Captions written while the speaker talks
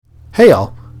Hey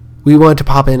y'all, we wanted to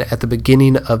pop in at the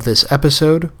beginning of this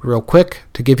episode real quick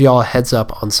to give y'all a heads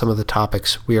up on some of the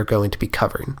topics we are going to be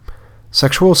covering.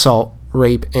 Sexual assault,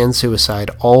 rape, and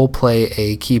suicide all play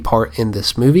a key part in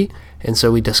this movie, and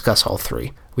so we discuss all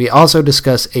three. We also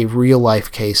discuss a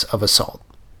real-life case of assault.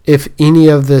 If any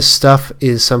of this stuff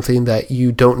is something that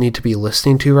you don't need to be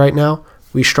listening to right now,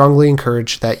 we strongly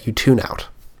encourage that you tune out.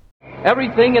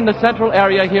 Everything in the central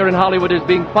area here in Hollywood is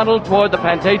being funneled toward the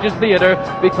Pantages Theater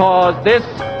because this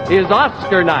is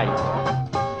Oscar night.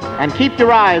 And keep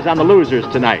your eyes on the losers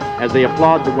tonight as they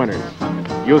applaud the winners.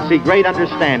 You'll see great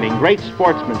understanding, great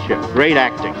sportsmanship, great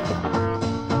acting.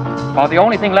 Well, the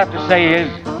only thing left to say is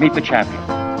meet the champion.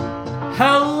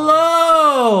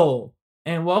 Hello!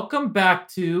 And welcome back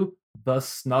to The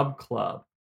Snub Club,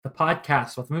 the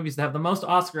podcast with movies that have the most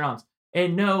Oscar noms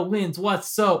and no wins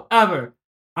whatsoever.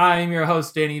 I'm your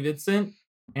host, Danny Vincent,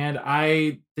 and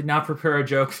I did not prepare a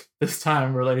joke this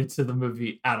time related to the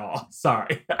movie at all.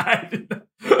 Sorry.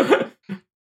 The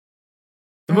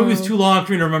movie's too long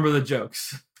for me to remember the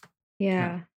jokes.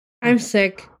 Yeah, I'm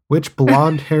sick. Which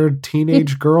blonde-haired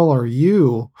teenage girl are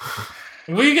you?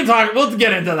 We'll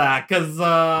get into that, because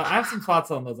I have some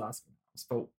thoughts on those Oscar noms,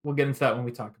 but we'll get into that when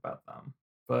we talk about them.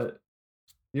 But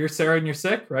you're Sarah and you're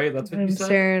sick, right? That's what you said? I'm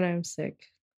Sarah and I'm sick,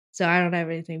 so I don't have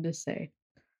anything to say.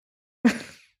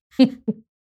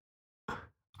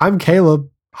 I'm Caleb.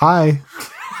 Hi.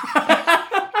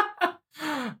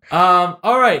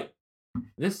 All right.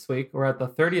 This week we're at the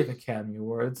 30th Academy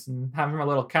Awards and having a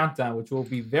little countdown, which will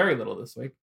be very little this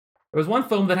week. There was one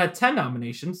film that had 10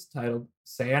 nominations titled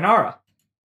Sayonara.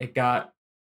 It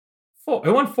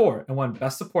won 4 and won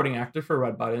Best Supporting Actor for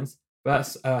Red Buttons,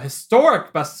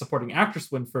 historic Best Supporting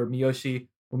Actress win for Miyoshi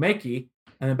Umeki,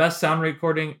 and the Best Sound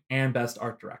Recording and Best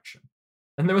Art Direction.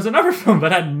 And there was another film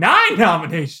that had 9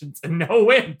 nominations and no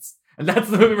wins. And that's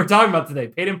the movie we're talking about today,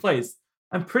 Peyton Place.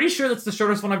 I'm pretty sure that's the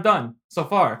shortest one I've done so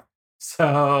far.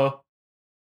 So,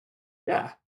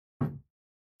 yeah.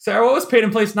 Sarah, what was Peyton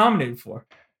Place nominated for?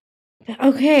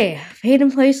 Okay,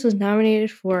 Peyton Place was nominated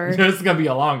for... This is going to be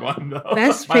a long one, though.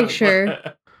 Best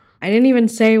Picture. I didn't even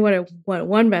say what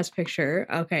won Best Picture.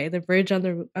 Okay, The Bridge on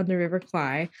the River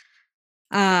Kwai.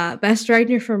 Best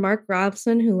Director for Mark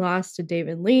Robson, who lost to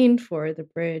David Lean for The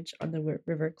Bridge on the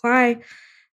River Kwai.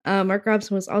 Mark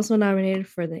Robson was also nominated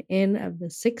for The Inn of the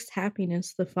Sixth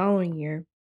Happiness the following year.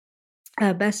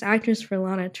 Best Actress for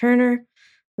Lana Turner,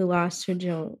 who lost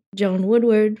to Joan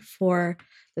Woodward for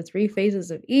The Three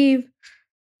Phases of Eve.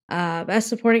 Best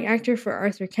Supporting Actor for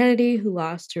Arthur Kennedy, who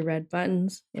lost to Red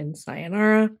Buttons in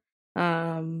Sayonara.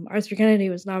 Arthur Kennedy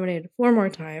was nominated 4 more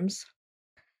times.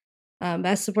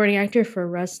 Best Supporting Actor for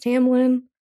Russ Tamblyn.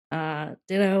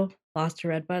 Ditto, lost to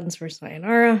Red Buttons for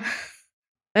Sayonara.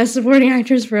 Best Supporting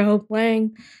Actress for Hope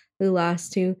Lang, who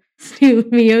lost to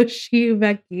Miyoshi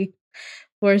Umeki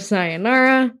for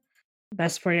Sayonara.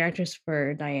 Best Supporting Actress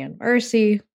for Diane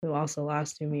Marcy, who also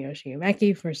lost to Miyoshi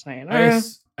Umeki for Sayonara.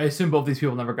 I assume both these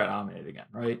people never got nominated again,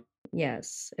 right?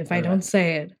 Yes, if I don't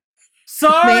say it.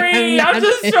 Sorry, I'm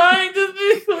just trying to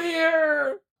be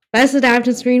clear. Best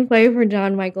Adapted Screenplay for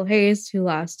John Michael Hayes, who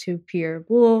lost to Pierre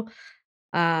Boulle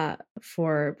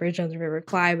for Bridge on the River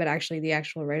Kwai, but actually the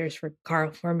actual writers for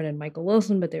Carl Foreman and Michael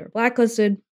Wilson, but they were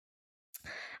blacklisted.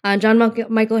 John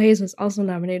Michael Hayes was also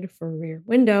nominated for Rear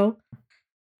Window.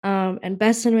 And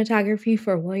Best Cinematography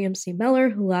for William C. Miller,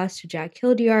 who lost to Jack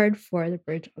Hildyard for The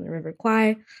Bridge on the River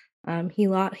Kwai. He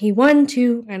won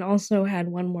 2 and also had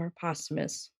 1 more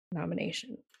posthumous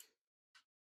nomination.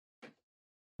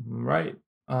 Right.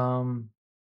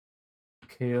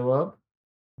 Caleb,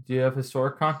 do you have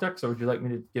historic context, or would you like me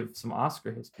to give some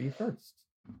Oscar history first?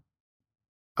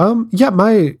 Yeah,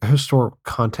 my historic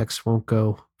context won't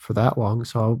go for that long,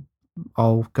 so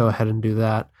I'll go ahead and do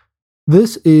that.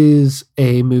 This is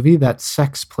a movie that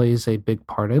sex plays a big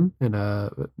part in,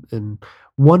 and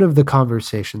one of the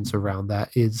conversations around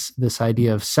that is this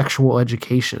idea of sexual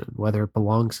education, whether it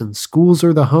belongs in schools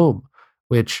or the home,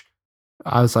 which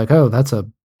I was like, oh, that's a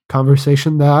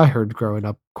conversation that I heard growing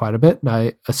up quite a bit, and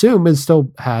I assume is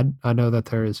still had. I know that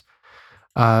there is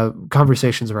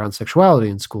conversations around sexuality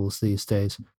in schools these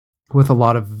days with a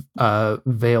lot of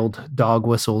veiled dog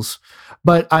whistles,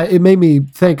 but it made me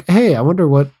think, hey, I wonder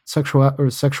what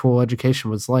sexual education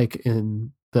was like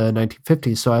in the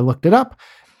 1950s. So I looked it up,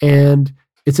 and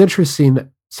it's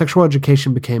interesting. Sexual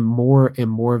education became more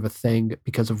and more of a thing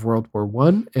because of World War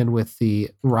I and with the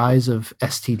rise of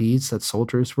STDs that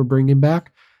soldiers were bringing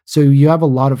back. So you have a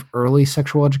lot of early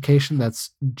sexual education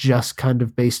that's just kind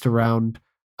of based around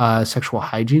sexual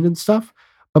hygiene and stuff.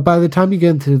 But by the time you get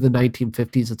into the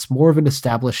 1950s, it's more of an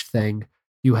established thing.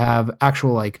 You have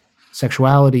actual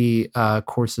sexuality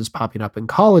courses popping up in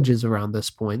colleges around this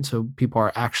point. So people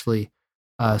are actually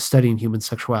studying human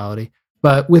sexuality.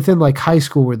 But within like high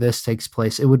school where this takes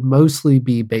place, it would mostly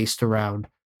be based around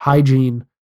hygiene,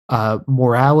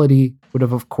 morality would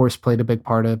have, of course, played a big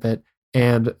part of it,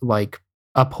 and like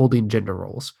upholding gender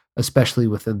roles, especially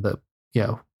within the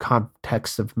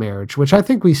context of marriage, which I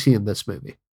think we see in this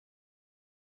movie.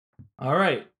 All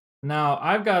right. Now,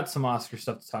 I've got some Oscar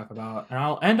stuff to talk about, and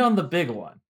I'll end on the big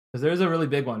one, because there's a really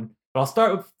big one. But I'll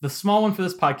start with the small one for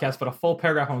this podcast, but a full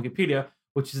paragraph on Wikipedia,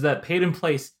 which is that Peyton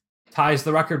Place ties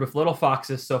the record with Little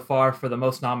Foxes so far for the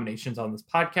most nominations on this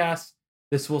podcast.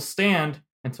 This will stand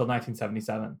until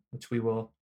 1977, which we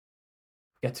will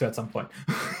get to at some point.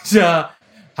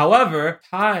 However,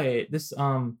 this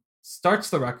starts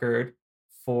the record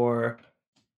for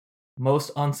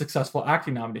most unsuccessful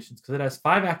acting nominations, because it has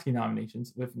 5 acting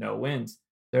nominations with no wins.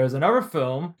 There is another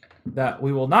film that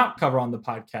we will not cover on the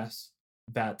podcast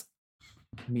that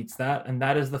meets that, and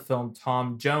that is the film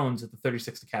Tom Jones at the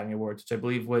 36th Academy Awards, which I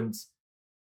believe wins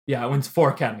 4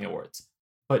 Academy Awards,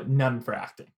 but none for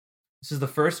acting. This is the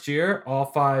first year all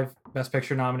 5 Best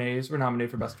Picture nominees were nominated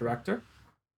for Best Director.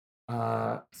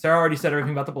 Sarah already said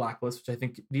everything about The Blacklist, which I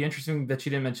think the interesting thing that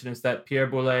she didn't mention is that Pierre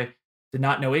Boulez did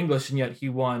not know English, and yet he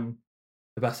won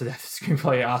the Best Adapted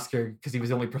Screenplay Oscar because he was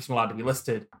the only person allowed to be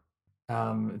listed.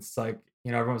 It's like,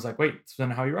 everyone was like, wait, so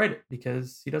then how you write it?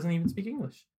 Because he doesn't even speak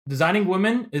English. Designing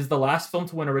Women is the last film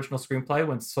to win original screenplay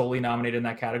when solely nominated in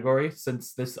that category.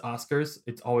 Since this Oscars,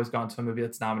 it's always gone to a movie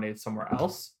that's nominated somewhere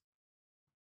else.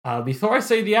 Before I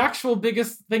say the actual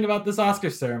biggest thing about this Oscar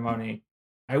ceremony,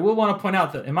 I will want to point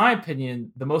out that, in my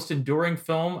opinion, the most enduring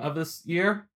film of this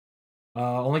year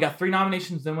only got 3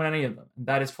 nominations, didn't win any of them. And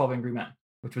that is 12 Angry Men,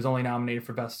 which was only nominated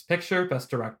for Best Picture, Best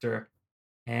Director,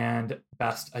 and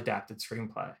Best Adapted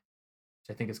Screenplay, which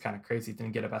I think is kind of crazy.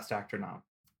 Didn't get a Best Actor nom.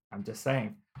 I'm just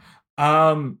saying.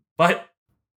 But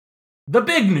the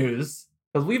big news,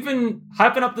 because we've been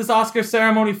hyping up this Oscar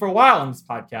ceremony for a while on this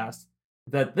podcast,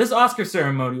 that this Oscar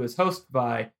ceremony was hosted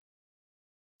by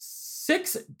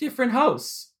 6 different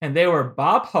hosts, and they were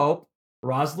Bob Hope,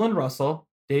 Rosalind Russell,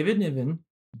 David Niven,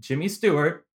 Jimmy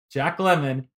Stewart, Jack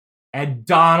Lemmon, and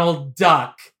Donald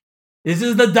Duck. This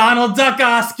is the Donald Duck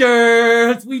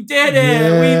Oscars! We did it!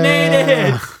 Yeah. We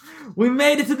made it! We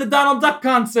made it to the Donald Duck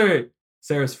concert!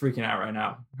 Sarah's freaking out right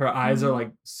now. Her eyes are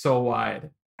like so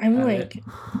wide. I'm like,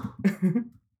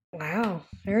 wow,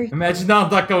 very Imagine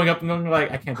Donald Duck going up and going like,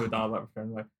 I can't do a Donald Duck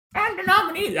impression. Like, and the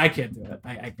nominee. I can't do it.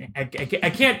 I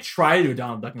can't try to do a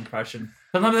Donald Duck impression.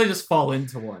 Sometimes I just fall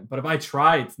into one. But if I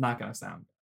try, it's not going to sound.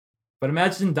 But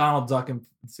imagine Donald Duck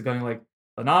going like,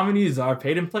 the nominees are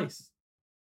Peyton Place.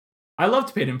 I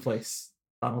loved Peyton Place.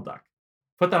 Donald Duck.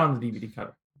 Put that on the DVD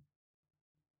cover.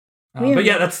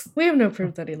 We have no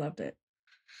proof that he loved it.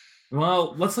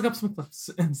 Well, let's look up some clips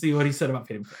and see what he said about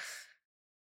Peyton Place.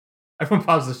 Everyone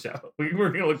pause the show. We're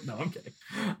gonna look. No, I'm kidding.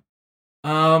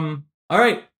 All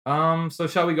right. So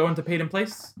shall we go into Peyton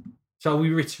Place? Shall we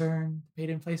return to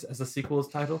Peyton Place, as the sequel is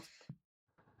titled?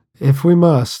 If we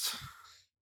must.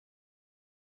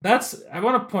 I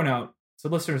want to point out, so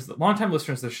listeners, long-time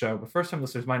listeners to the show, but first-time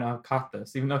listeners might not have caught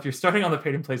this, even though if you're starting on the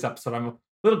Peyton Place episode, I'm a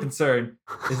little concerned,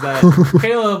 is that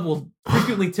Caleb will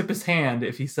frequently tip his hand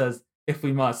if he says, if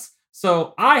we must.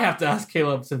 So I have to ask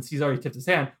Caleb, since he's already tipped his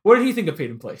hand, what did he think of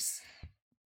Peyton Place?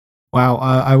 Wow,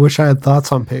 I wish I had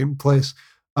thoughts on Peyton Place.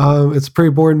 It's a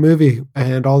pretty boring movie,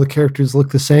 and all the characters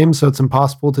look the same, so it's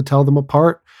impossible to tell them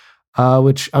apart,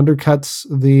 which undercuts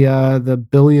the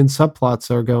billion subplots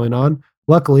that are going on.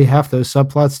 Luckily, half those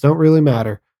subplots don't really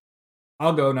matter.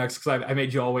 I'll go next, because I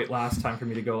made you all wait last time for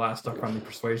me to go last on Friendly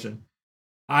Persuasion.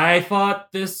 I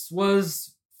thought this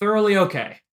was thoroughly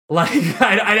okay. Like,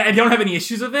 I don't have any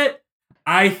issues with it.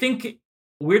 I think,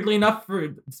 weirdly enough,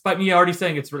 despite me already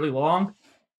saying it's really long,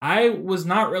 I was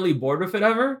not really bored with it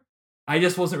ever. I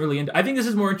just wasn't really into. I think this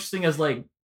is more interesting as, like,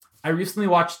 I recently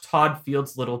watched Todd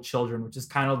Field's Little Children, which is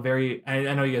kind of very,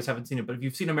 I know you guys haven't seen it, but if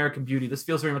you've seen American Beauty, this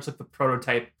feels very much like the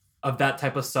prototype of that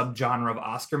type of subgenre of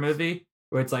Oscar movie,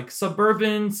 where it's like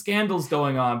suburban scandals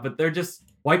going on, but they're just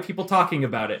white people talking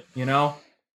about it, you know?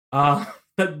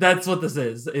 That's what this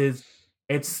is.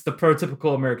 It's the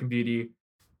prototypical American Beauty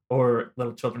or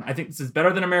Little Children. I think this is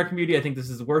better than American Beauty. I think this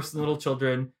is worse than Little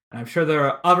Children. And I'm sure there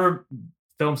are other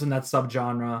films in that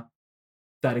subgenre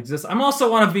that exist. I'm also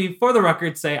want to be, for the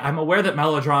record, say I'm aware that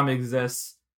melodrama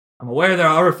exists. I'm aware there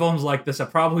are other films like this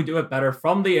that probably do it better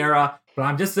from the era, but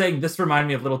I'm just saying this reminded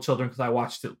me of Little Children because I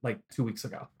watched it like 2 weeks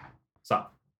ago. So,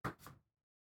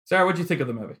 Sarah, what did you think of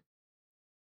the movie?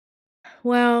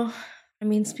 Well, I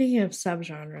mean, speaking of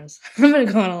subgenres, I'm going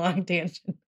to go on a long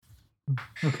tangent.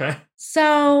 Okay.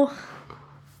 So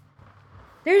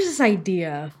there's this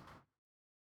idea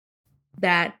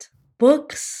that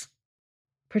books,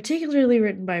 particularly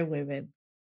written by women,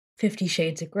 50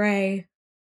 Shades of Grey,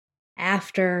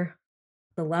 After,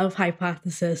 The Love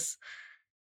Hypothesis,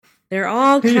 they're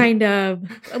all kind of...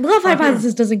 The Love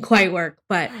Hypothesis doesn't quite work,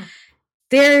 but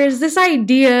there's this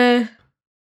idea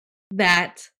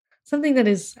that something that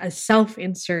is a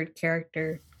self-insert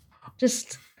character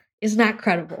just is not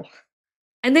credible.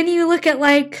 And then you look at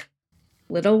like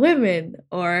Little Women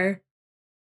or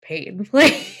Peyton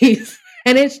Plays.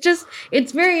 And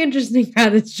it's very interesting how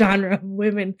this genre of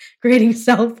women creating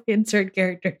self-insert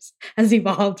characters has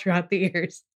evolved throughout the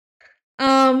years.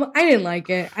 I didn't like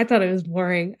it. I thought it was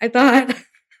boring. I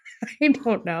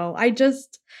don't know.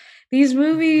 These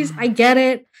movies, I get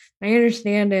it. I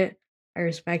understand it. I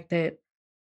respect it.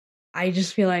 I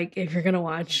just feel like if you're going to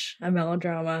watch a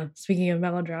melodrama, speaking of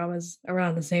melodramas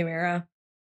around the same era,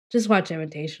 just watch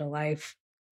Imitation of Life.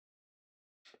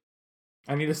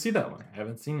 I need to see that one. I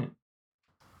haven't seen it.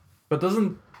 But I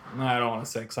don't want to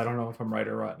say because I don't know if I'm right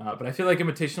or not, but I feel like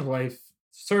Imitation of Life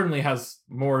certainly has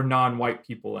more non-white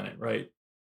people in it, right?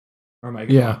 Or am I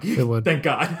Yeah, it would. Thank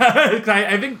God.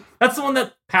 I think that's the one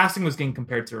that Passing was getting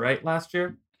compared to, right? Last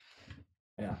year?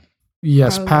 Yeah.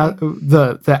 Yes,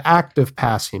 the act of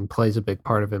passing plays a big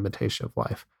part of Imitation of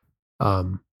Life.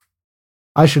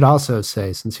 I should also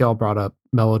say, since y'all brought up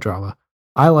melodrama,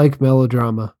 I like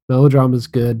melodrama. Melodrama's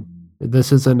good.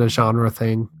 This isn't a genre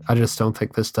thing. I just don't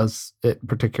think this does it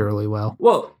particularly well.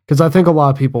 Well, because I think a lot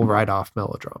of people write off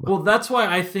melodrama. Well, that's why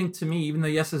I think, to me, even though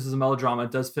yes, this is a melodrama,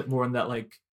 it does fit more in that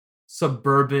like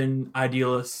suburban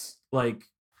idealist, like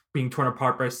being torn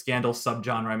apart by scandal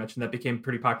subgenre I mentioned that became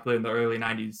pretty popular in the late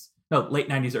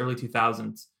 90s, early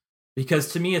 2000s.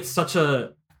 Because to me, it's such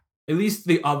at least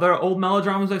the other old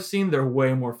melodramas I've seen, they're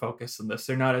way more focused than this.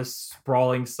 They're not as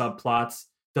sprawling subplots.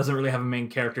 Doesn't really have a main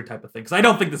character type of thing. Because I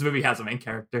don't think this movie has a main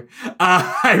character.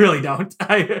 I really don't.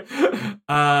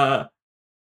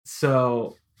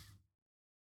 So,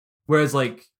 whereas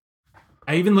like,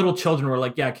 even Little Children were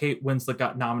like, yeah, Kate Winslet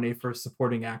got nominated for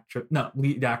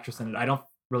lead actress in it. I don't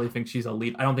really think she's a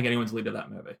lead. I don't think anyone's lead of that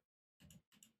movie.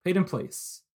 Peyton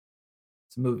Place.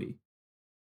 It's a movie.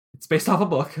 It's based off a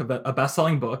book, a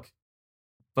best-selling book,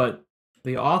 but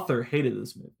the author hated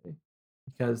this movie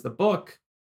because the book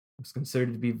was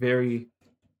considered to be very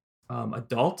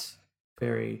adult,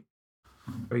 very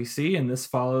racy, and this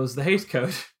follows the Hays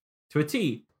Code to a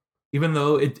T. Even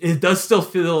though it does still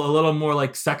feel a little more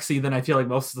like sexy than I feel like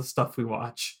most of the stuff we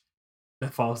watch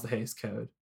that follows the Hays Code.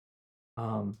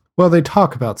 Well, they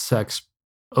talk about sex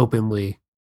openly,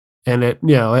 and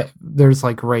there's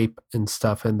like rape and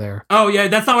stuff in there. Oh yeah,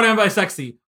 that's not what I meant by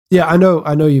sexy. Yeah, I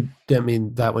know you didn't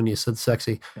mean that when you said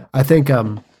sexy. Yeah. I think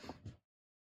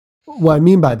what I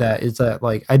mean by that is that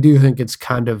like I do think it's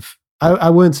kind of I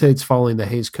wouldn't say it's following the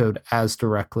Hays Code as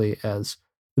directly as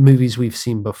the movies we've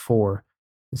seen before.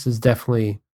 This is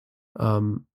definitely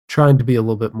trying to be a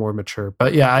little bit more mature.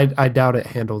 But yeah, I doubt it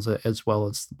handles it as well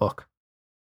as the book.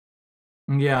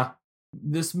 Yeah.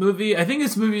 I think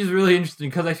this movie is really interesting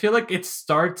because I feel like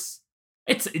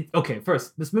okay,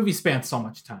 first, this movie spans so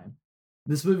much time.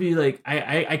 This movie, like,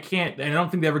 I don't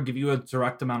think they ever give you a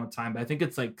direct amount of time, but I think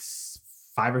it's like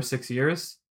 5 or 6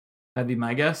 years. That'd be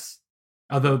my guess.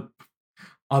 Although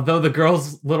the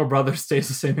girl's little brother stays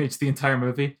the same age the entire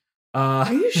movie.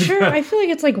 Are you sure? I feel like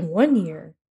it's like 1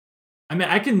 year. I mean,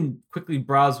 I can quickly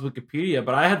browse Wikipedia,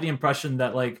 but I had the impression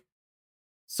that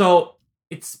so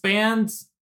it spans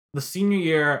the senior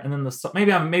year and then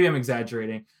maybe I'm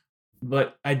exaggerating,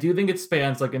 but I do think it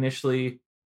spans like initially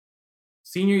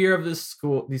senior year of this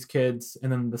school, these kids,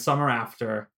 and then the summer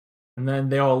after, and then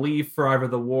they all leave for either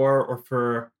the war or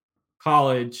for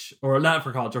college, or not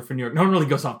for college or for New York. No one really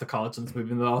goes off to college in this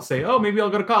movie, and they all say, "Oh, maybe I'll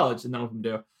go to college," and none of them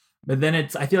do. But then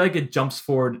I feel like it jumps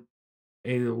forward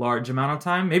a large amount of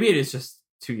time. Maybe it is just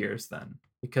 2 years then,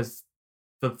 because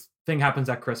the thing happens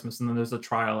at Christmas and then there's a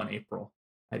trial in April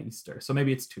at Easter. So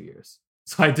maybe it's 2 years.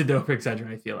 So I did over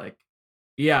exaggerate, I feel like.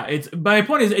 Yeah, my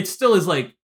point is, it still is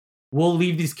like, we'll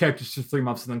leave these characters for 3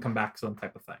 months and then come back, some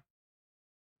type of thing.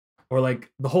 Or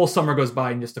like the whole summer goes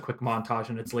by in just a quick montage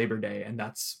and it's Labor Day and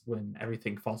that's when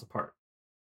everything falls apart.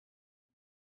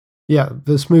 Yeah,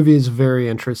 this movie is very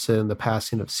interested in the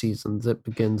passing of seasons. It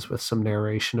begins with some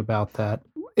narration about that.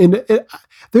 And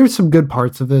there's some good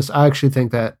parts of this. I actually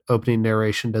think that opening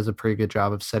narration does a pretty good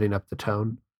job of setting up the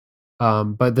tone.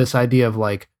 But this idea of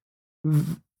like,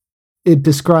 it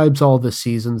describes all the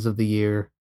seasons of the year,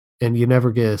 and you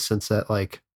never get a sense that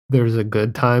like there's a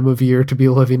good time of year to be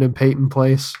living in Peyton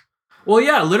Place. Well,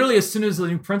 yeah, literally as soon as the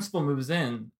new principal moves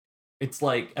in, it's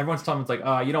like everyone's telling me it's like,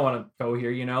 oh, you don't want to go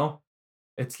here, you know?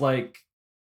 It's like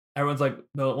everyone's like,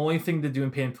 the only thing to do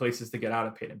in Peyton Place is to get out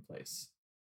of Peyton Place.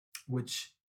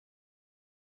 Which,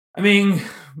 I mean,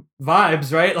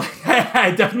 vibes, right? Like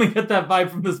I definitely get that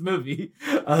vibe from this movie.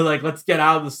 Like, let's get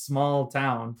out of this small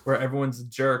town where everyone's a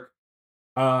jerk.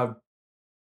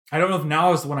 I don't know if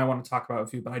now is the one I want to talk about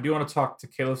with you, but I do want to talk to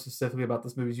Caleb specifically about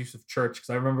this movie's use of church, because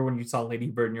I remember when you saw Lady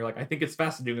Bird and you're like, I think it's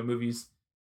fascinating when movies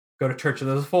go to church. And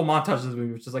there's a full montage of this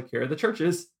movie, which is like, here are the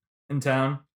churches in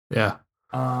town. Yeah.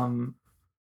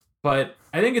 But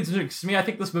I think it's to me, I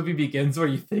think this movie begins where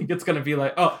you think it's going to be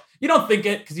like, oh, you don't think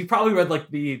it, because you probably read like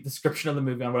the description of the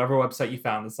movie on whatever website you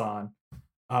found this on.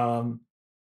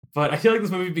 But I feel like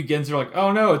this movie begins, you're like,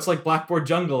 oh no, it's like Blackboard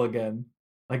Jungle again.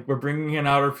 Like, we're bringing in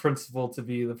our principal to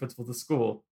be the principal of the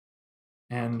school.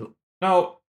 And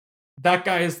no, that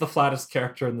guy is the flattest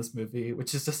character in this movie,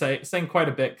 which is to say, saying quite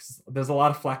a bit, because there's a lot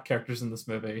of flat characters in this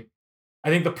movie. I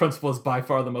think the principal is by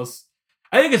far the most...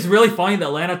 I think it's really funny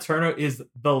that Lana Turner is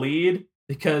the lead,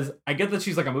 because I get that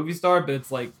she's like a movie star, but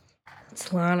it's like...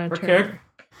 It's Lana Turner.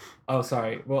 Oh,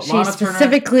 sorry. Well, she Lana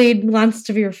specifically Turner... wants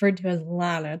to be referred to as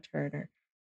Lana Turner.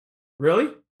 Really?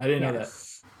 I didn't know that.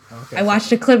 Okay, I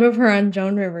watched a clip of her on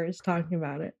Joan Rivers talking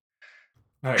about it.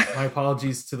 All right, my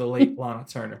apologies to the late Lana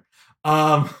Turner.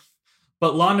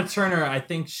 But Lana Turner, I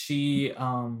think she,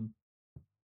 I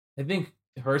think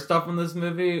her stuff in this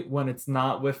movie, when it's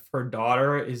not with her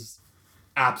daughter, is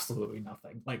absolutely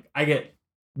nothing. Like, I get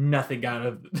nothing out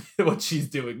of what she's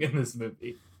doing in this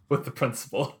movie with the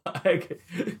principal.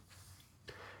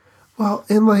 Well,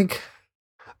 and like,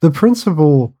 the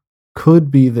principal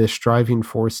could be this driving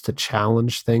force to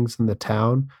challenge things in the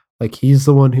town. Like, he's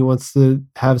the one who wants to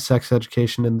have sex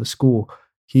education in the school.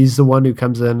 He's the one who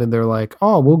comes in and they're like,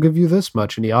 oh, we'll give you this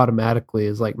much. And he automatically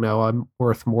is like, no, I'm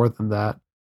worth more than that.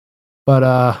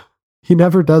 But he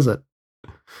never does it.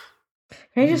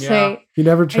 Can I just say... He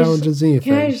never challenges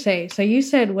anything. Can I just say, so you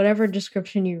said whatever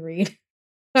description you read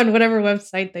on whatever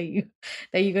website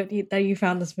that you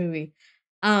found this movie.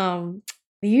 The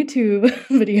YouTube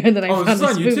video that I found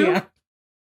this movie on.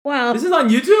 Well, this is on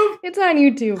YouTube? It's on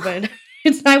YouTube, but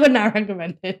I would not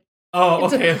recommend it. Oh,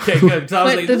 okay, good. So I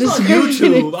was like, this is on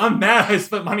YouTube. I'm mad I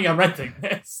spent money on renting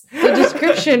this. The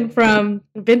description from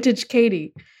Vintage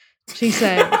Katie, she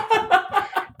said,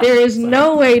 there is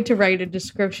no way to write a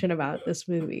description about this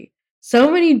movie. So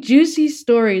many juicy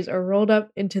stories are rolled up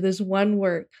into this one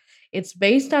work. It's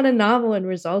based on a novel and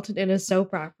resulted in a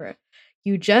soap opera.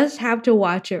 You just have to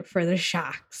watch it for the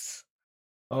shocks.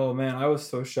 Oh man, I was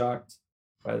so shocked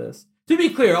by this. To be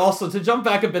clear, also, to jump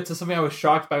back a bit to something I was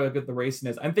shocked by, like, with the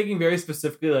raciness, I'm thinking very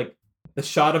specifically, like, the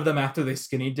shot of them after they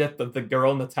skinny dipped, of the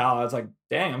girl in the towel. I was like,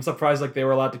 dang, I'm surprised, like, they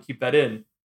were allowed to keep that in,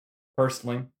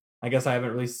 personally. I guess I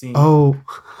haven't really seen... Oh.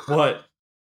 What?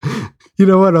 You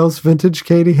know what else Vintage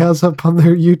Katie has up on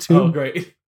their YouTube? Oh,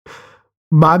 great.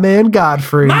 My Man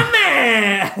Godfrey. My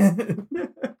man!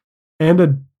 And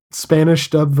a Spanish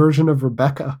dub version of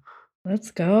Rebecca.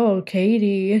 Let's go,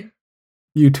 Katie.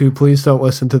 YouTube, please don't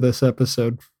listen to this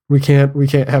episode. We can't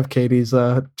have Katie's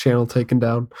channel taken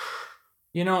down.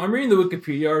 You know, I'm reading the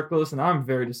Wikipedia articles and I'm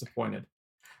very disappointed.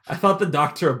 I thought the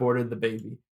doctor aborted the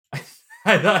baby.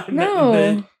 I thought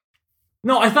no.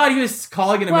 I thought he was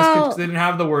calling it a miscarriage because they didn't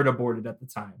have the word aborted at the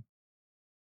time.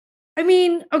 I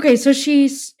mean, okay, so she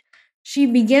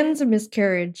begins a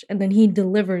miscarriage and then he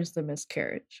delivers the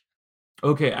miscarriage.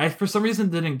 Okay, I for some reason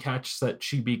didn't catch that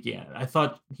she began. I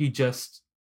thought he just...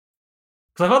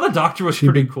 Because I thought the doctor was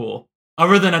pretty cool.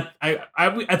 Other than,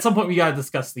 at some point we gotta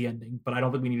discuss the ending, but I don't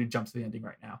think we need to jump to the ending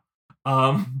right now.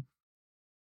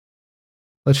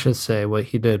 Let's just say what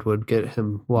he did would get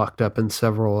him locked up in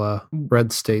several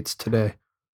red states today.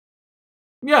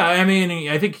 Yeah, I mean,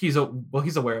 I think he's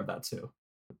aware of that too,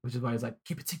 which is why he's like,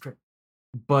 keep it secret.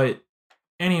 But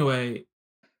anyway,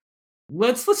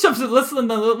 we'll jump to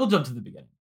the beginning.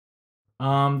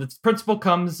 The principal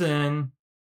comes in.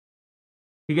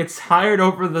 He gets hired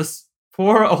over this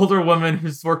poor older woman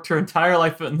who's worked her entire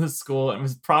life in this school and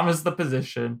was promised the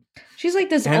position. She's like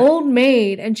this old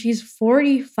maid, and she's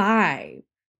 45.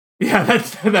 Yeah,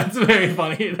 that's very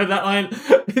funny. That line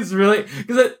is really,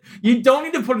 because you don't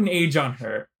need to put an age on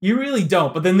her. You really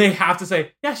don't. But then they have to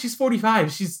say, yeah, she's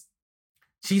 45. She's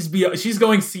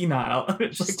going senile.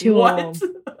 It's she's like, too what? Old.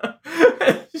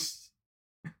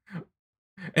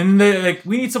 And they're like,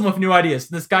 we need someone with new ideas.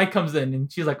 And this guy comes in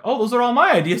and she's like, oh, those are all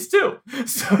my ideas too.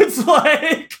 So it's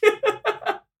like...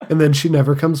 And then she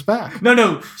never comes back.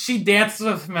 No. She dances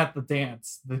with him at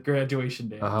the graduation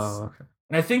dance. Oh, okay.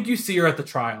 And I think you see her at the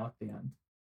trial at the end.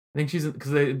 I think she's...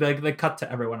 Because they cut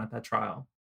to everyone at that trial.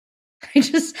 I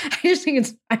just think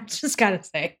it's... I just gotta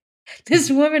say, This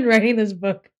woman writing this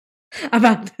book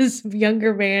about this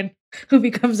younger man who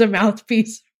becomes a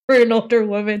mouthpiece for an older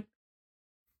woman.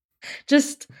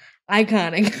 Just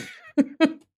iconic.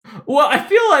 Well, I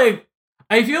feel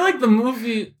like the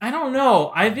movie, I don't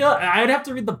know. I feel I'd have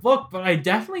to read the book, but I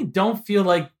definitely don't feel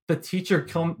like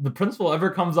the principal ever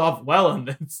comes off well in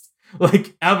this.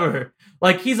 Like, ever.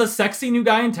 Like, he's a sexy new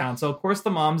guy in town, so of course the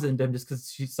mom's into him just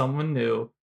because she's someone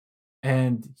new.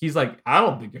 And he's like, I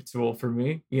don't think you're too old for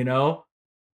me, you know?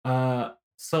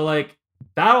 So, like,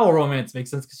 that whole romance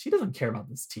makes sense because she doesn't care about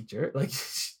this teacher. Like,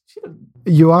 she doesn't.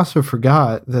 You also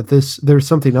forgot that there's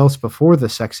something else before the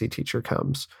sexy teacher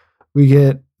comes. We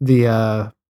get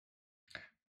the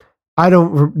I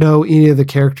don't know any of the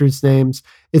characters' names.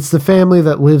 It's the family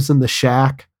that lives in the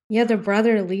shack. Yeah, the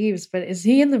brother leaves, but is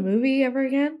he in the movie ever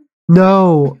again?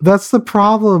 No, that's the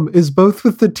problem, is both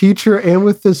with the teacher and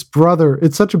with this brother.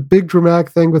 It's such a big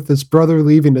dramatic thing with this brother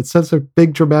leaving. It's such a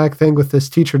big dramatic thing with this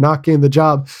teacher not getting the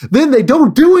job. Then they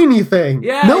don't do anything.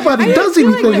 Yeah, Nobody does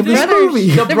anything in this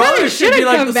movie. The brother should be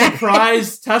like the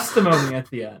surprise testimony at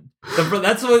the end.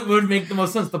 That's what would make the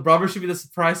most sense. The brother should be the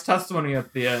surprise testimony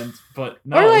at the end, but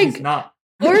no, he's not.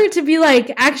 Or to be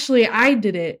like, actually, I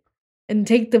did it and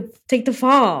take the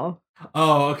fall.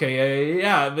 Oh, okay,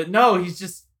 yeah. But no, he's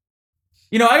just.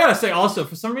 You know, I gotta say also,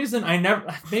 for some reason,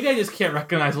 maybe I just can't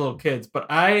recognize little kids, but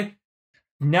I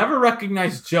never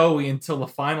recognized Joey until the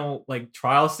final, like,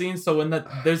 trial scene. So when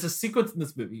there's a sequence in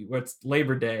this movie where it's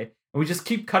Labor Day, and we just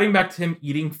keep cutting back to him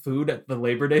eating food at the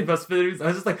Labor Day festivities, I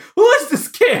was just like, who is this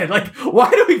kid? Like, why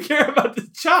do we care about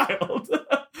this child?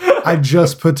 I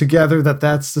just put together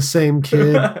that's the same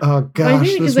kid. Oh,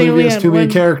 gosh, this movie has too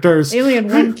many characters. They only had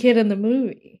one kid in the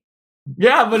movie.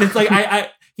 Yeah, but it's like,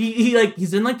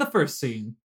 he's in like the first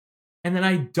scene, and then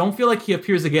I don't feel like he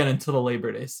appears again until the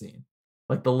Labor Day scene,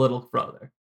 like the little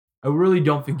brother. I really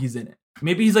don't think he's in it.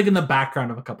 Maybe he's like in the background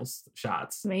of a couple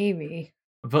shots. Maybe.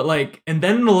 But like, and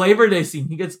then in the Labor Day scene,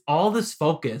 he gets all this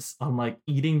focus on like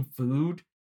eating food,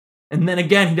 and then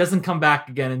again, he doesn't come back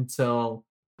again until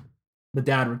the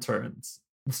stepdad returns,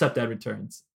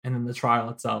 and then the trial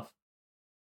itself.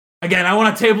 Again, I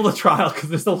want to table the trial because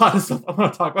there's a lot of stuff I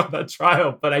want to talk about that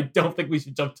trial, but I don't think we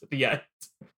should jump to the end.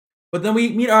 But then we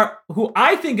meet who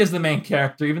I think is the main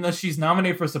character, even though she's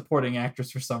nominated for supporting actress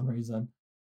for some reason.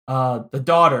 The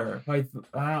daughter.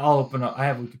 I'll open up. I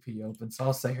have Wikipedia open, so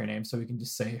I'll say her name so we can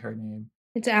just say her name.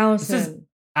 It's Allison. This is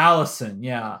Allison,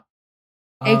 yeah.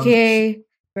 AKA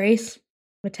Grace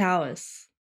Metalis.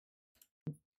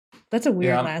 That's a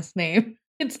weird last name.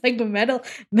 It's like a Metalius.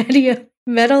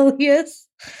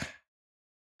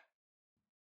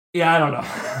 Yeah, I don't know.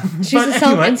 She's a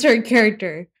self-insert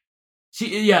character.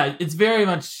 It's very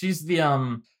much she's the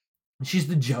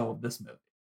Joe of this movie,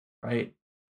 right?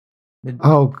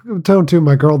 Oh, don't do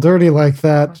my girl dirty like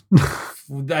that.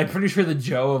 I'm pretty sure the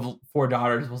Joe of Four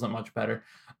Daughters wasn't much better.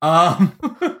 I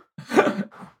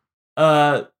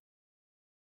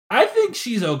think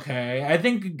she's okay. I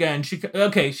think again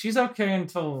she's okay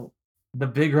until the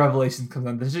big revelation comes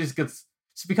on. Then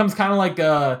she becomes kind of like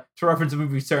to reference a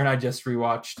movie Sarah and I just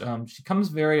rewatched. She comes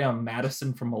very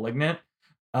Madison from *Malignant*.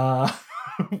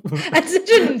 That's such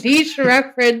a niche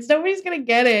reference. Nobody's gonna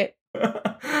get it.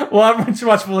 Well, everyone should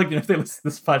watch *Malignant* if they listen to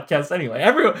this podcast. Anyway,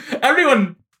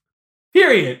 everyone,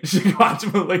 period, should watch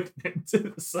 *Malignant*.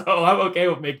 So I'm okay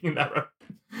with making that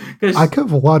reference. I could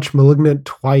have watched *Malignant*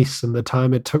 twice in the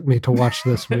time it took me to watch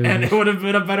this movie, and it would have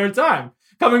been a better time.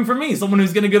 Coming from me, someone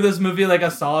who's going to give this movie like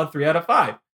a solid 3 out of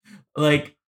 5.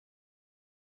 Like,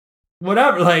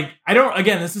 whatever. Like, I don't,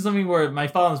 again, this is something where my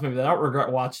thought on this movie, I don't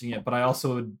regret watching it, but I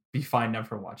also would be fine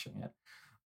never watching it.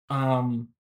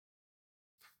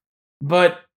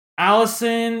 But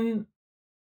Allison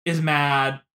is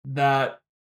mad that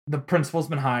the principal's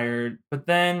been hired, but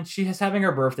then she is having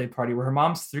her birthday party where her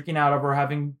mom's freaking out over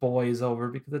having boys over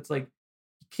because it's like,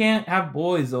 you can't have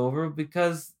boys over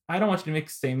because I don't want you to make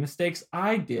the same mistakes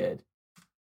I did.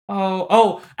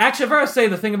 Oh, actually, if I were to say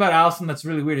the thing about Allison that's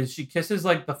really weird is she kisses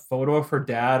like the photo of her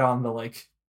dad on the like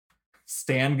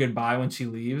stand goodbye when she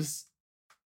leaves.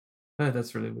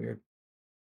 That's really weird.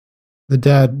 The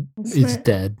dad is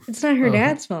dead. It's not her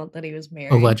dad's fault that he was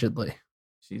married. Allegedly.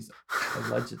 She's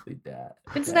allegedly dad.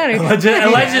 It's not her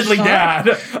allegedly dad.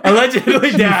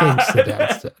 Allegedly dad. Thinks the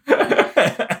dad's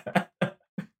dead.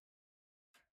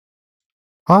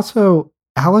 Also,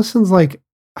 Allison's like,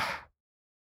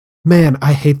 man,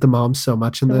 I hate the mom so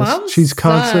much in this. She's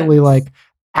constantly like,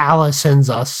 Allison's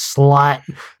a slut.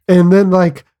 And then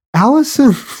like,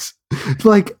 Allison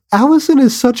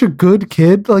is such a good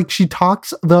kid. Like, she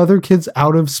talks the other kids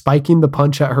out of spiking the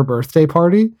punch at her birthday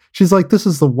party. She's like, this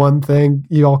is the one thing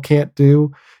y'all can't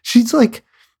do. She's like,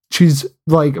 she's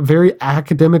like very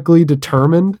academically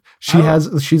determined.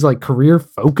 She's like career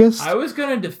focused. I was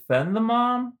gonna defend the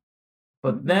mom,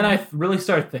 but then I really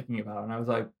started thinking about it, and I was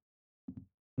like,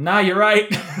 "Nah, you're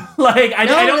right." Like I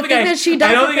don't think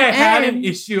I had an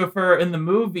issue with her in the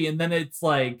movie, and then it's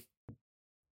like,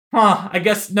 I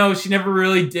guess no, she never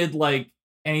really did like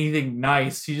anything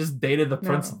nice. She just dated the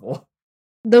principal.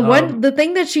 The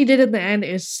thing that she did in the end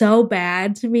is so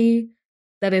bad to me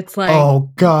that it's like,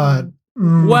 oh God.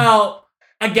 Well,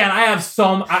 again, I have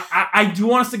I do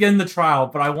want us to get in the trial,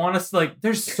 but I want us to like.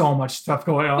 There's so much stuff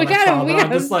going on. We haven't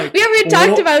even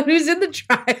talked about who's in the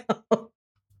trial.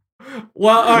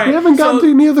 Well, all right. We haven't gotten to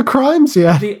any of the crimes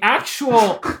yet.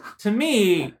 To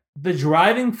me, the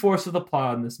driving force of the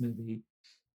plot in this movie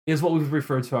is what we've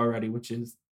referred to already, which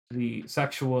is the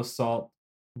sexual assault,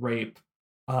 rape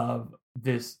of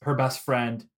her best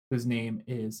friend, whose name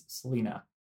is Selena,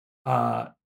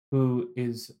 who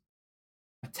is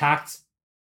attacked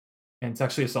and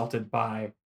sexually assaulted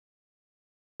by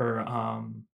her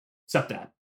stepdad.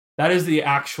 That is the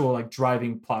actual like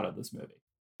driving plot of this movie,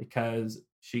 because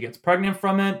she gets pregnant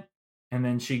from it, and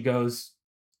then she goes,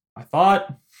 I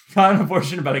thought, got an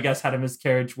abortion, but I guess had a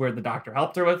miscarriage where the doctor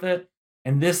helped her with it.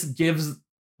 And this gives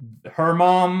her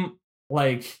mom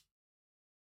like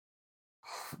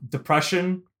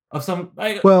depression of some.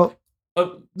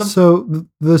 So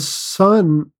the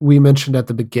son we mentioned at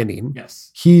the beginning, yes,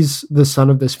 he's the son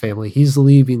of this family. He's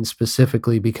leaving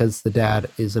specifically because the dad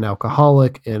is an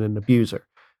alcoholic and an abuser.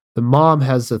 The mom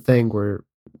has the thing where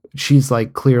she's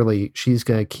like, clearly she's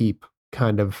going to keep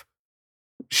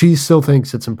she still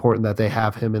thinks it's important that they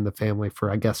have him in the family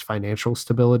for, I guess, financial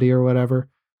stability or whatever.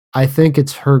 I think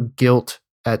it's her guilt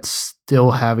at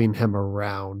still having him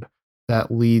around that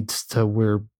leads to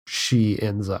where she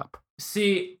ends up.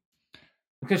 See,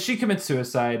 because she commits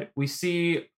suicide, we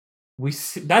see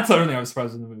that's the other thing I was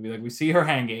surprised in the movie. Like, we see her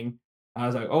hanging. I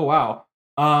was like, oh wow.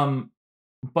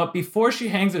 But before she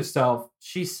hangs herself,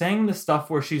 she's saying the stuff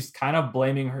where she's kind of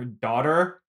blaming her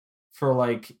daughter for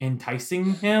like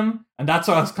enticing him, and that's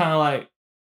why I was kind of like,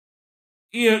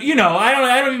 you know,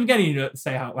 I don't even get you to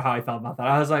say how I felt about that.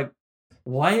 I was like,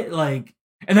 what, like,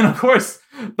 and then of course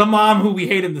the mom who we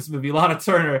hate in this movie, Lana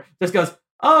Turner, just goes,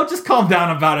 oh, just calm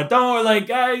down about it. Don't worry, like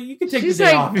you can take the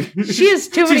day off. She has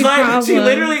too many problems.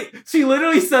 She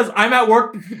literally says, I'm at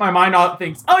work to keep my mind off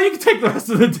things. Oh, you can take the rest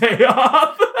of the day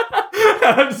off.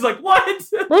 I'm just like, what?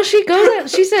 Well, she goes out,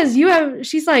 she says,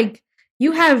 she's like,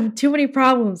 you have too many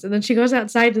problems. And then she goes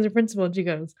outside to the principal and she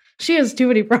goes, she has too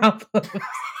many problems.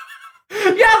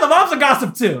 Yeah, the mom's a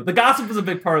gossip too. The gossip is a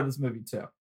big part of this movie too.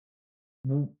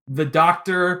 The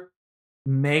doctor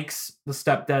makes the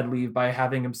stepdad leave by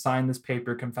having him sign this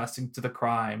paper confessing to the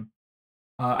crime.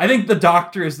 I think the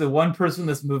doctor is the one person in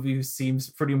this movie who seems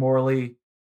pretty morally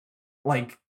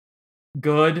like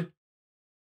good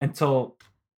until,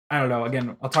 I don't know.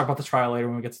 Again, I'll talk about the trial later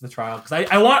when we get to the trial, because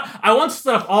I want to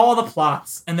set up all the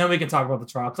plots and then we can talk about the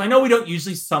trial, because I know we don't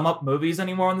usually sum up movies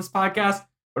anymore on this podcast,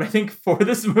 but I think for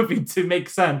this movie to make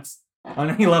sense on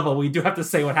any level, we do have to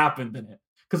say what happened in it,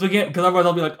 because otherwise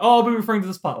I'll be like, oh, I'll be referring to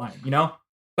this plot line, you know.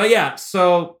 But yeah,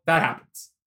 so that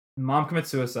happens. Mom commits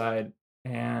suicide,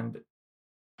 and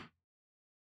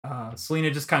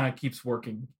Selena just kind of keeps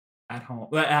working at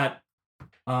home at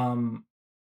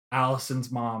Allison's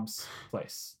mom's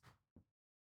place.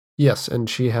 Yes, and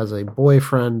she has a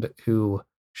boyfriend who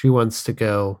she wants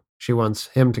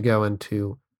him to go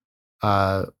into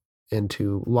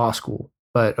law school.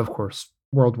 But of course,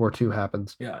 World War II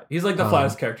happens. Yeah, he's like the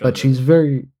flattest character. But she's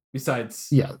very... Besides...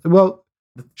 Yeah, well,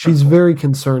 she's very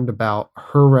concerned about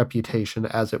her reputation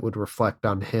as it would reflect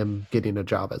on him getting a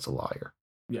job as a lawyer.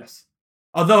 Yes.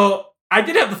 Although, I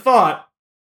did have the thought,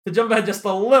 to jump ahead just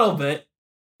a little bit,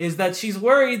 is that she's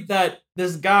worried that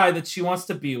this guy that she wants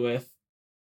to be with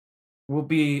will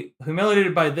be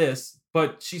humiliated by this,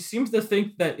 but she seems to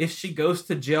think that if she goes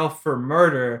to jail for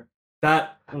murder,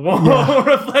 that won't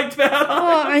reflect bad on her.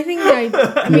 Well, I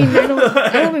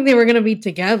don't think they were going to be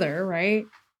together, right?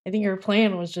 I think her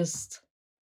plan was just...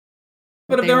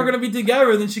 But if they were going to be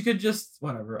together, then she could just...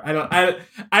 Whatever.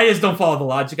 I just don't follow the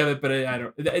logic of it, but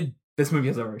this movie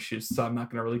has other issues, so I'm not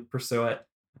going to really pursue it.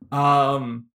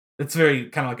 It's very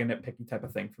kind of like a nitpicky type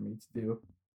of thing for me to do.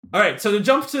 All right, so to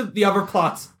jump to the other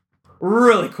plots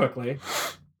really quickly,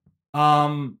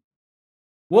 we'll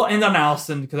end on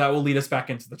Allison because that will lead us back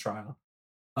into the trial.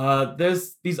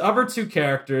 There's these other two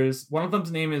characters. One of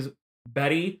them's name is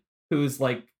Betty, who's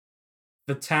like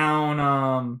the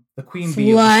town, the queen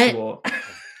bee of the school.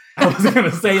 I wasn't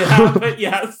going to say that, but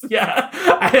yes, yeah.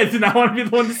 I did not want to be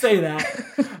the one to say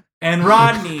that. And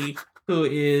Rodney, who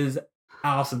is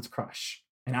Allison's crush.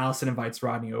 and Allison invites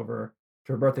Rodney over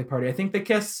to her birthday party. I think they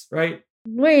kiss, right?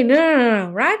 Wait,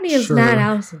 no. Rodney is Sure. not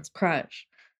Allison's crush.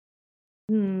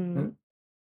 Isn't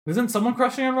someone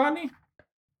crushing on Rodney?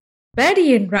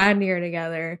 Betty and Rodney are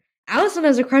together. Allison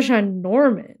has a crush on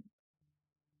Norman.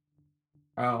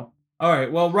 Oh. All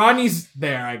right. Well, Rodney's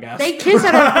there, I guess. They kiss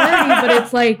at her party,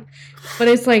 but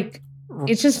it's like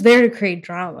it's just there to create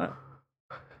drama.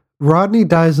 Rodney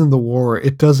dies in the war.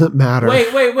 It doesn't matter.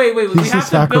 Wait. We He's a have to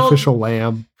sacrificial build...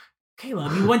 lamb.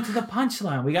 Caleb, you went to the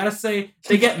punchline. We gotta say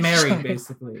they get married,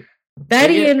 basically.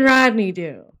 Betty and Rodney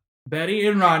do. Betty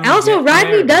and Rodney. Also,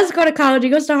 Rodney married. does go to college. He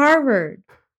goes to Harvard.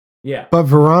 Yeah. But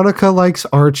Veronica likes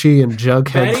Archie and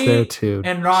Jughead's Betty there too.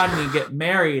 and Rodney get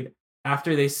married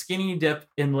after they skinny dip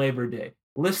in Labor Day.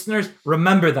 Listeners,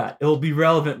 remember that. It will be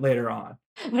relevant later on.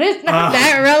 But it's not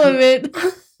that relevant.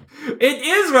 It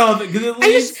is relevant because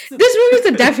This movie's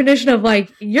the definition of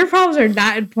like your problems are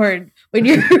not important when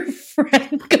your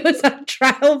friend goes on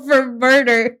trial for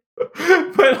murder.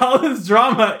 But all this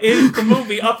drama is the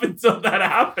movie up until that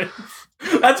happens.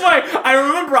 That's why I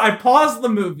remember I paused the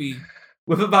movie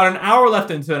with about an hour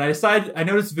left into it. And I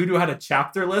noticed Voodoo had a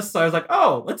chapter list. So I was like,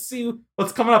 oh, let's see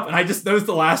what's coming up. And I just noticed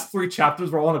the last 3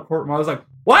 chapters were all in a courtroom. I was like,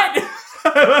 what?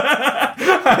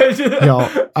 Y'all,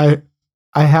 I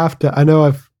have to, I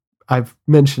know I've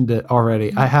mentioned it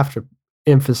already. I have to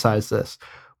emphasize this.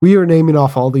 We are naming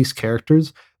off all these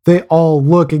characters. They all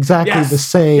look exactly the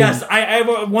same. Yes, I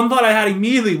one thought I had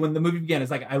immediately when the movie began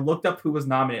is like I looked up who was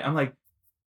nominated. I'm like,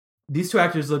 these 2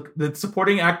 actors look, the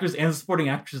supporting actors and the supporting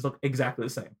actresses look exactly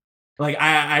the same. Like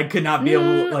I could not be able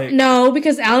to, like, no,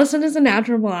 because Allison is a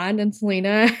natural blonde and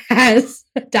Selena has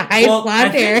dyed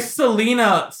blonde hair.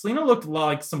 Selena looked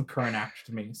like some current actor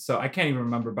to me, so I can't even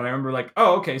remember. But I remember like,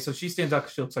 oh, okay, so she stands out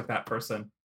because she looks like that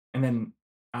person, and then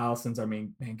Allison's our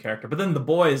main character. But then the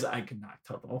boys, I could not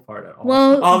tell them apart at all.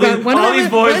 Well, one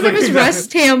of them is exactly. Russ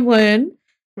Tamblyn,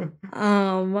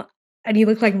 and he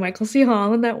looked like Michael C.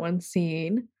 Hall in that one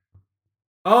scene.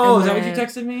 Oh, And is that then- what you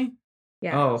texted me?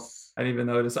 Yes. Oh, I didn't even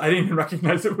notice. I didn't even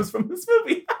recognize it was from this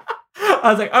movie. I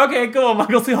was like, okay, cool,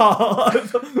 Michael C. Hall.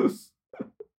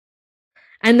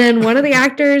 And then one of the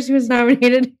actors who was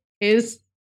nominated is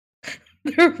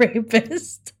the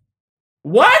rapist.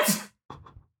 What?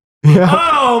 Yeah.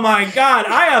 Oh my god!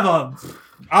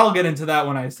 I'll get into that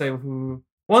when I say who.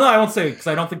 Well, no, I won't say because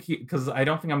I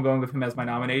don't think I'm going with him as my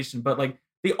nomination. But like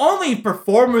the only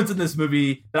performance in this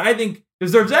movie that I think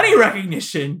deserves any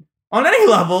recognition on any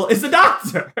level is the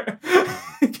doctor,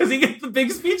 because he gets the big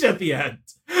speech at the end.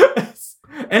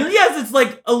 And yes, it's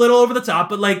like a little over the top,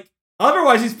 but like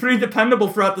otherwise he's pretty dependable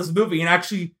throughout this movie, and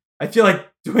actually I feel like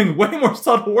doing way more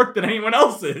subtle work than anyone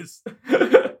else is.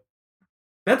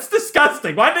 That's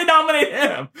disgusting. Why'd they nominate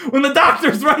him when the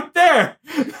doctor's right there?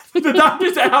 The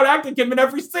doctor's out acting him in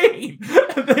every scene.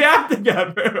 They act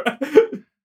together.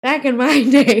 Back in my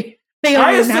day, they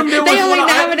only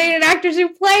nominated actors who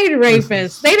played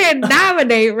rapists. They didn't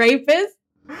nominate rapists.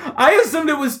 I assumed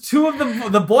it was 2 of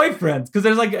the boyfriends, because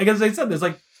there's like, I guess I said there's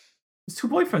 2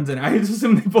 boyfriends in it. I just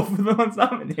assumed they both were the ones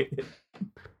nominated.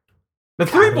 The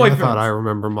 3 boyfriends. I thought I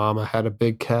remember Mama had a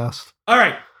big cast. All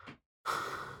right.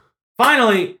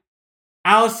 Finally,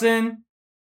 Allison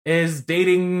is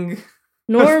dating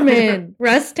Norman.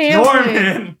 Russ Tamblyn.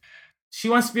 Norman. She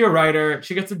wants to be a writer.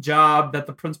 She gets a job that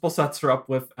the principal sets her up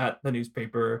with at the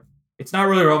newspaper. It's not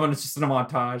really relevant. It's just in a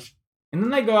montage. And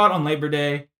then they go out on Labor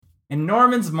Day. And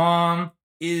Norman's mom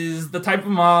is the type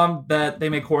of mom that they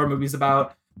make horror movies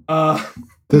about.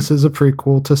 This is a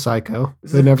prequel to Psycho.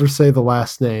 They never say the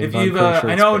last name. If you've,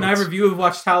 I know neither of you have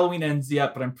watched Halloween Ends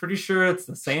yet, but I'm pretty sure it's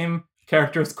the same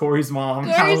character as Corey's mom.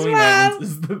 Halloween Ends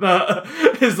is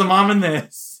the mom in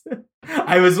this.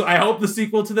 I hope the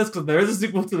sequel to this, because there is a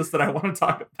sequel to this that I want to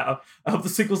talk about. I hope the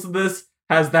sequel to this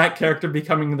has that character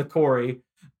becoming the Corey.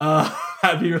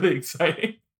 That'd be really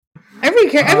exciting.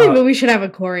 Every movie should have a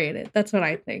Corey in it. That's what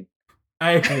I think.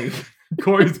 I agree.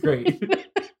 Corey's great.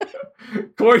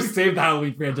 Corey saved the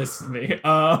Halloween franchise for me.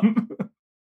 I'm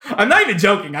not even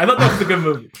joking. I thought that was a good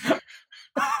movie.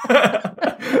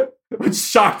 Which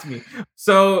shocked me.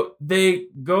 So they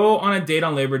go on a date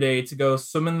on Labor Day to go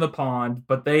swim in the pond,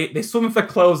 but they swim with their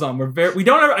clothes on. I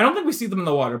don't think we see them in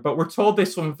the water, but we're told they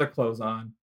swim with their clothes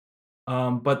on.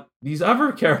 But these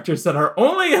other characters that are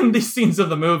only in these scenes of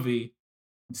the movie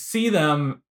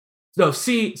remember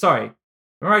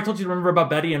I told you to remember about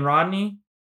Betty and Rodney?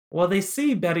 Well, they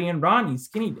see Betty and Rodney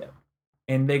skinny dip.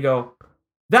 And they go,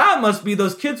 that must be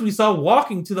those kids we saw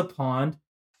walking to the pond,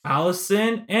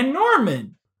 Allison and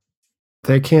Norman.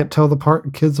 They can't tell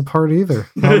the kids apart either.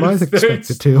 How am I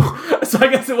expected to? So I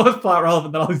guess it was plot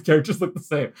relevant that all these characters look the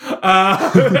same.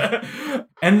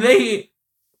 And they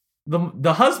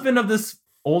the husband of this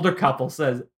older couple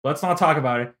says, let's not talk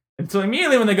about it. And so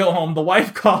immediately when they go home, the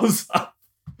wife calls up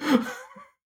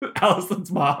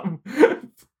Allison's mom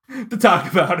to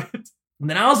talk about it. And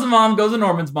then Allison's mom goes to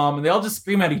Norman's mom, and they all just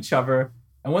scream at each other.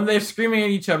 And when they're screaming at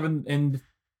each other, and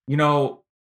you know,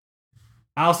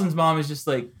 Allison's mom is just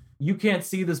like, you can't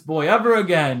see this boy ever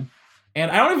again. And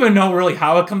I don't even know really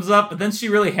how it comes up, but then she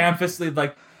really ham-fistedly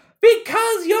like,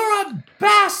 because you're a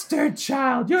bastard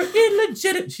child. You're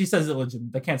illegitimate. She says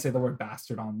illegitimate. They can't say the word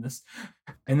bastard on this.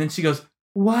 And then she goes,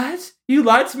 what? You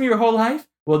lied to me your whole life?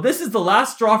 Well, this is the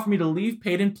last straw for me to leave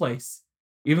Peyton Place.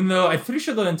 Even though I'm pretty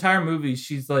sure the entire movie,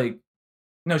 she's like,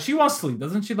 no, she wants to leave,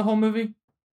 doesn't she, the whole movie?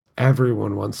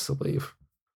 Everyone wants to leave.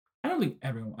 I don't think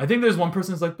everyone. I think there's one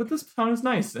person who's like, but this town is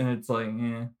nice. And it's like,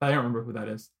 I don't remember who that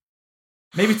is.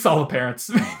 Maybe it's all the parents.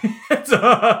 That's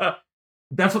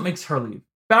what makes her leave.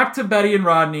 Back to Betty and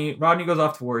Rodney. Rodney goes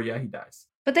off to war. Yeah, he dies.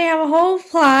 But they have a whole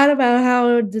plot about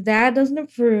how the dad doesn't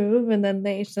approve, and then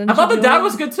they send. I thought the dad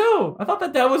was good too. I thought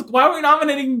that dad was. Why are we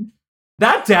nominating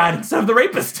that dad instead of the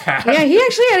rapist dad? Yeah, he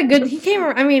actually had a good. He came.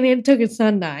 I mean, it took his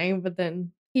son dying, but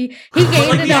then he gained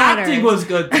like the the daughter. Acting was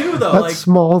good too, though. That like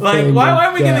small thing. Why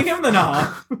are we giving him the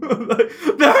nod?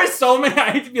 There are so many.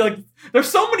 I hate to be like. There's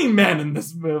so many men in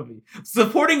this movie,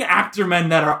 supporting actor men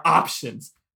that are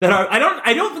options. That are. I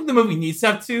don't think the movie needs to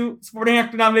have 2 supporting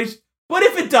actor nominations, but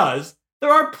if it does.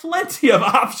 There are plenty of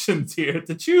options here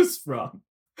to choose from.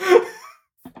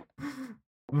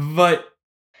 But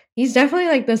he's definitely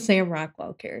like the Sam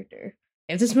Rockwell character.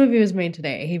 If this movie was made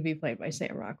today, he'd be played by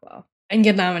Sam Rockwell and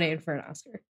get nominated for an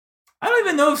Oscar. I don't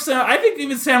even know if I think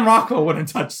even Sam Rockwell wouldn't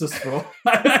touch this role.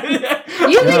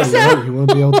 You think so? He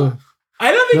won't be able to.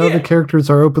 I don't think the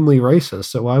characters are openly racist,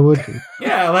 so why would he?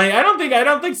 Yeah, like I don't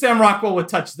think Sam Rockwell would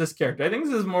touch this character. I think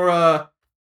this is more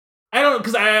I don't,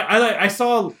 because I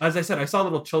saw, as I said, I saw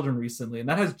Little Children recently, and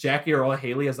that has Jackie Earle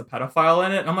Haley as a pedophile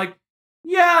in it. And I'm like,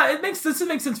 yeah, it makes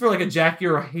sense for like a Jackie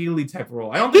Earle Haley type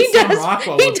role. I don't think Sam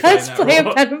Rockwell would play a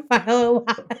pedophile a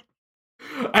lot.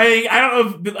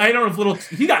 I don't know if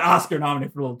he got Oscar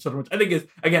nominated for Little Children, which I think is,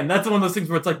 again, that's one of those things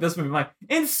where it's like this movie, I'm like,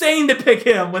 insane to pick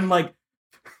him when like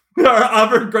there are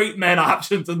other great men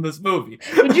options in this movie.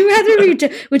 Would you rather be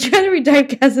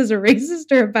typecast as a racist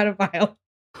or a pedophile?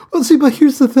 Well, see, but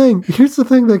here's the thing. Here's the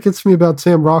thing that gets me about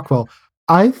Sam Rockwell.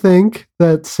 I think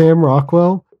that Sam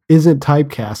Rockwell isn't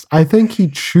typecast. I think he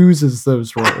chooses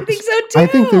those roles. I think so too. I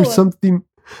think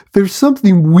there's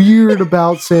something weird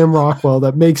about Sam Rockwell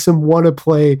that makes him want to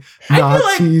play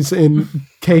Nazis and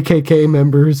KKK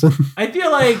members. And I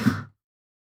feel like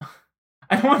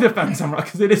I don't want to defend Sam Rockwell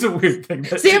because it is a weird thing.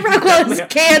 Sam Rockwell is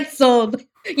canceled.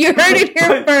 You heard it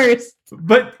here first.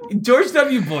 But George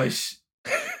W. Bush.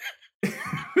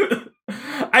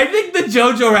 I think the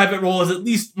Jojo Rabbit role is at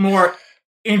least more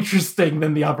interesting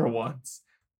than the other ones.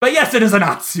 But yes, it is a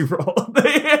Nazi role.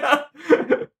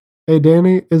 Hey,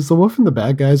 Danny, is the wolf and the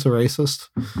bad guys a racist?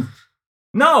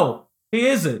 No, he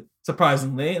isn't,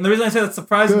 surprisingly. And the reason I say that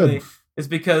surprisingly is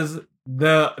because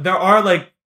there are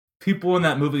like people in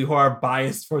that movie who are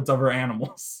biased towards other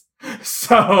animals.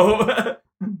 So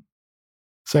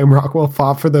Sam Rockwell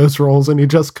fought for those roles and he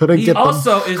just couldn't get them. He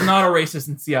also is not a racist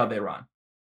in See How They Run.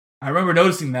 I remember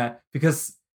noticing that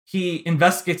because he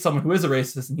investigates someone who is a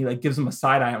racist and he like gives him a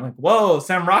side eye. I'm like, whoa,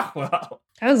 Sam Rockwell.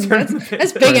 That's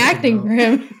big acting for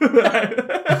him.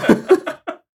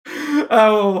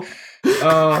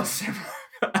 Sam.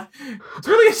 It's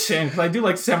really a shame because I do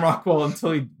like Sam Rockwell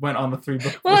until he went on the 3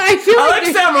 book. Well, I like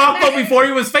Sam Rockwell before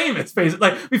he was famous. Basically,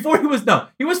 like before he was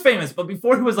famous, but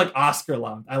before he was like Oscar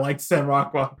loved, I liked Sam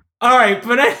Rockwell. All right,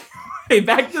 but anyway,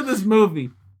 back to this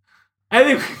movie. I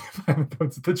think we can go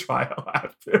to the trial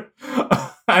after.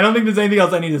 I don't think there's anything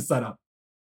else I need to set up.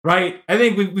 Right? I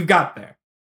think we've got there.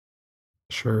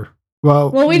 Sure.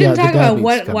 Well, we didn't talk about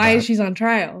why she's on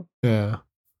trial. Yeah.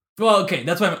 Well, okay,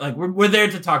 that's why we're there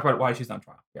to talk about why she's on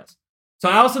trial. Yes. So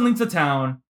Allison leaves the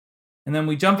town, and then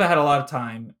we jump ahead a lot of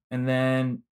time, and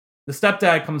then the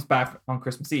stepdad comes back on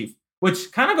Christmas Eve,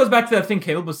 which kind of goes back to that thing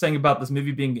Caleb was saying about this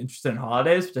movie being interested in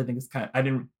holidays, which I think is I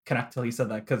didn't connect till he said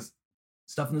that because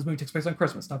stuff in this movie takes place on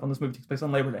Christmas, stuff in this movie takes place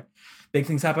on Labor Day, big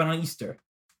things happen on Easter.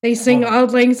 They sing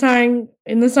Auld Lang Syne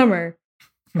in the summer.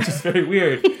 Which is very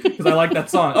weird because I like that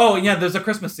song. Oh, yeah, there's a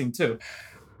Christmas scene too,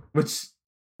 which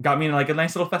got me in like a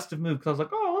nice little festive mood because I was like,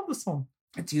 oh, I love this song.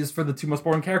 It's used for the 2 most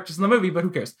boring characters in the movie, but who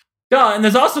cares? Duh, and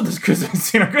there's also this Christmas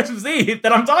scene on Christmas Eve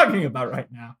that I'm talking about right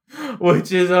now,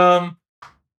 which is the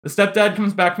stepdad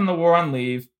comes back from the war on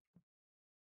leave,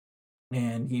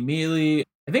 and he immediately,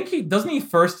 I think doesn't he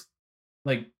first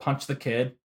like punch the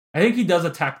kid? I think he does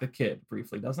attack the kid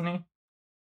briefly, doesn't he?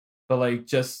 but like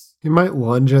just He might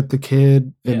lunge at the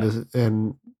kid, and Yeah.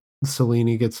 and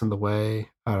Selene gets in the way.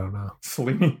 I don't know.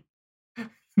 Selene.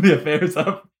 The affair's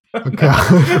up. Oh,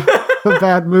 God. The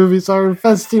bad movies are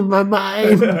infesting my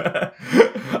mind.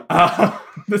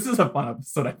 This is a fun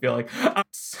episode, I feel like.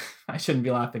 I shouldn't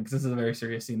be laughing because this is a very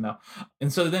serious scene, though.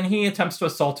 And so then he attempts to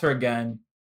assault her again,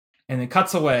 and it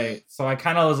cuts away. So I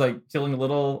kind of was like feeling a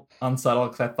little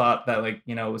unsettled because I thought that, like,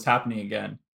 you know, it was happening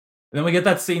again. And then we get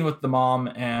that scene with the mom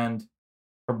and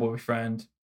her boyfriend.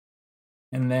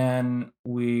 And then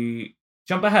we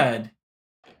jump ahead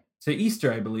to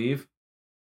Easter, I believe.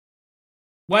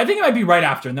 Well, I think it might be right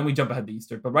after, and then we jump ahead to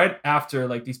Easter. But right after,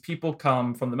 like, these people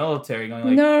come from the military going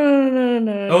like...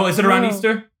 No. Oh, is it around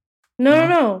Easter?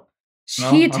 No.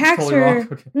 He attacks totally her. wrong.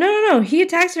 Okay. No. He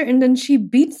attacks her, and then she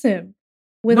beats him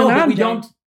with an object. We don't...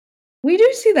 We do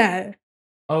see that.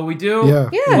 Oh, we do? Yeah.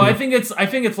 Well, I think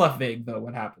it's left vague, though,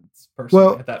 what happens, personally,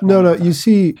 Well, at that no.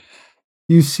 moment.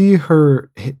 You see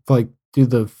her hit, like, do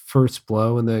the first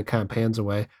blow, and then it kind of pans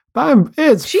away.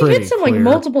 But she hits him like clear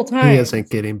multiple times. He isn't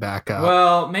getting back up.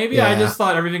 Well, maybe I Yeah. just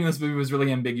thought everything in this movie was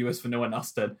really ambiguous, but no one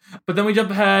else did. But then we jump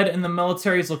ahead, and the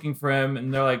military's looking for him,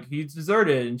 and they're like, he's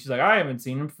deserted. And she's like, I haven't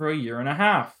seen him for a year and a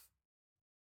half.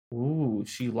 Ooh,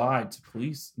 she lied to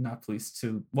police. Not police,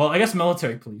 to... Well, I guess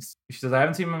military police. She says, I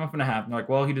haven't seen him in a month and a half. And they're like,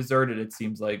 well, he deserted, it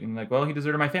seems like. And like, well, he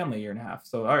deserted my family a year and a half.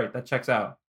 So, all right, that checks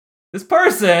out. This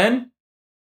person...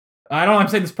 I don't know why I'm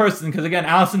saying this person, because, again,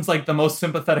 Allison's like the most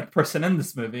sympathetic person in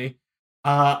this movie.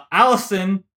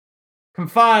 Allison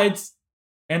confides,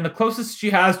 and the closest she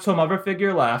has to a mother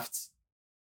figure left...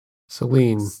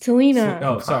 Selena. Selena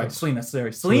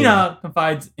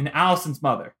confides in Allison's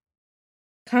mother.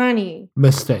 Connie.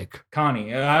 Mistake.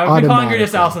 Connie. I've been calling her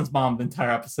just Allison's mom the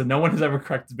entire episode. No one has ever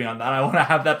corrected me on that. I want to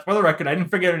have that for the record. I didn't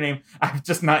forget her name. I've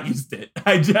just not used it.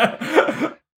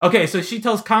 Okay, so she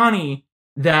tells Connie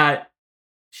that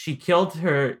she killed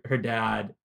her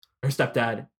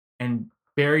stepdad, and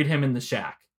buried him in the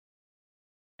shack.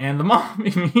 And the mom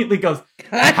immediately goes,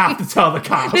 I have to tell the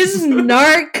cops. This is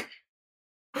narc.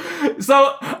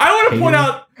 So I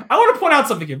want to point out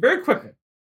something here very quickly,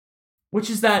 which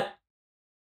is that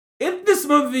if this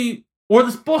movie or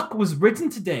this book was written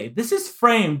today, this is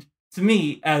framed to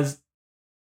me as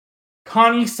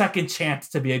Connie's second chance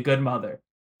to be a good mother.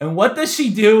 And what does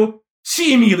she do?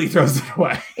 She immediately throws it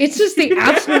away. It's just the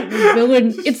absolute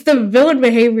villain. It's the villain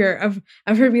behavior of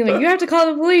her being like, you have to call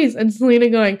the police. And Selena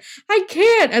going, I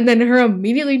can't. And then her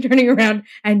immediately turning around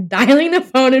and dialing the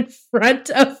phone in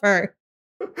front of her.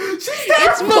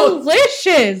 It's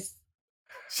malicious.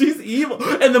 She's evil.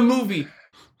 And the movie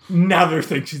never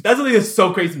thinks she's... That's something that's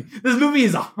so crazy. This movie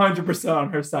is 100%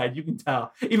 on her side. You can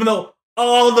tell. Even though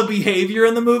all the behavior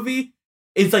in the movie...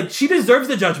 It's like she deserves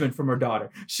the judgment from her daughter.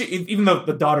 Even though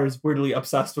the daughter is weirdly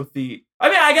obsessed with the... I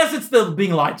mean, I guess it's the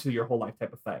being lied to your whole life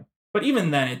type of thing. But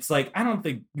even then, it's like, I don't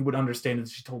think you would understand if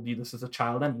she told you this as a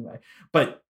child anyway.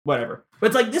 But whatever. But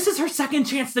it's like, this is her second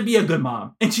chance to be a good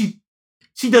mom. And she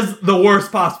does the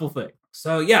worst possible thing.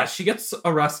 So yeah, she gets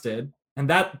arrested. And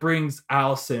that brings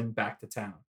Allison back to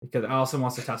town. Because Allison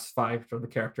wants to testify for the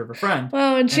character of her friend.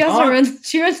 Well, and she also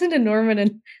runs into Norman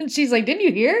and she's like, didn't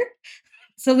you hear?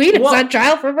 Selena's on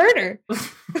trial for murder.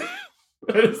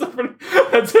 That's a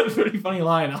pretty funny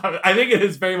line. I think it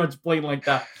is very much blatant like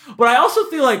that. But I also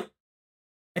feel like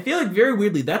very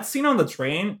weirdly, that scene on the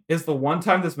train is the one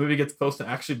time this movie gets close to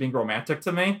actually being romantic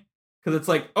to me. Because it's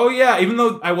like, oh yeah, even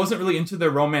though I wasn't really into their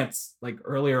romance like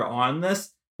earlier on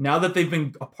this, now that they've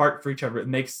been apart for each other, it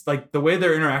makes like the way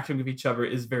they're interacting with each other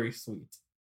is very sweet.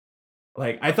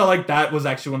 Like I felt like that was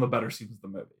actually one of the better scenes of the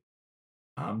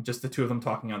movie. Just the two of them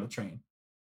talking on the train.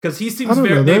 Because he seems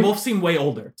they both seem way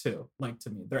older too. Like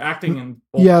to me, they're acting in.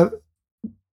 Yeah,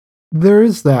 there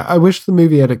is that. I wish the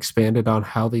movie had expanded on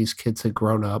how these kids had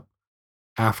grown up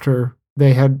after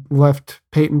they had left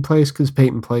Peyton Place, because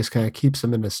Peyton Place kind of keeps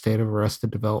them in a state of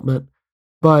arrested development.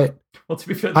 But well, to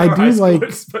be fair, I do like.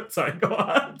 But sorry, go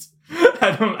on.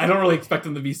 I don't really expect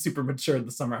them to be super mature in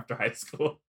the summer after high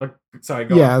school. Like, sorry,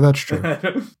 go on. Yeah, that's true.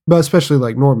 But especially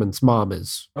like Norman's mom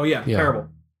is. Oh yeah, terrible.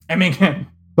 I mean,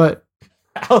 but.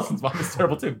 Allison's mom is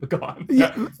terrible too, but go on.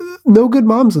 Yeah, no good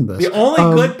moms in this. The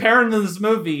only good parent in this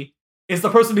movie is the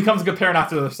person who becomes a good parent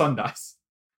after their son dies.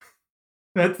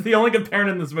 That's the only good parent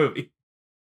in this movie.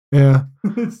 Yeah.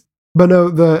 But no,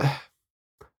 what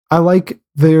I like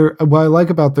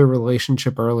about their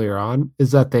relationship earlier on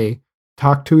is that they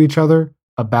talk to each other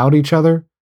about each other.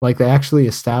 Like they actually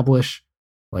establish,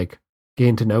 like,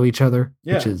 getting to know each other,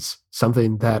 which is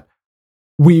something that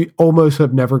we almost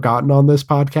have never gotten on this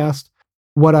podcast.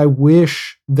 What I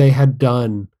wish they had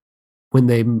done when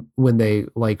they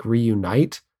like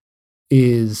reunite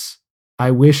is I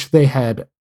wish they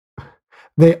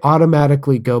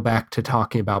automatically go back to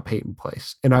talking about Peyton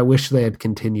Place. And I wish they had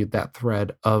continued that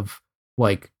thread of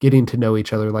like getting to know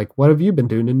each other. Like, what have you been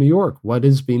doing in New York? What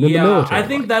is being in the military? I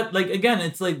think that, like, again,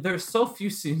 it's like there's so few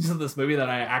scenes of this movie that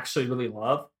I actually really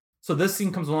love. So this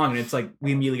scene comes along and it's like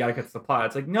we immediately got to get to the plot.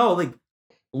 It's like, no, like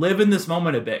live in this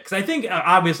moment a bit. Because I think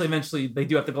obviously eventually they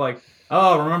do have to go like,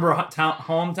 oh, remember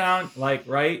hometown? Like,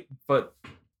 right? But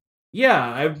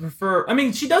yeah, I prefer. I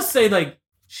mean, she does say like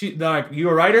you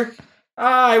a writer?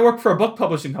 I work for a book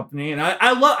publishing company, and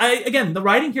I love. Again, the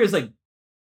writing here is like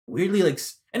weirdly like,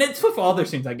 and it's with all their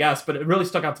scenes, I guess, but it really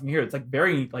stuck out to me here. It's like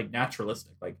very like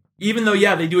naturalistic. Like even though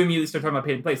they do immediately start talking about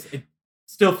Peyton Place, it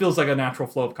still feels like a natural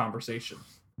flow of conversation.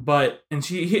 But then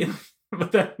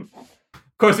of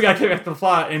course we got to get back to the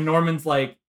plot, and Norman's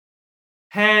like,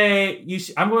 "Hey,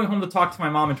 I'm going home to talk to my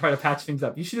mom and try to patch things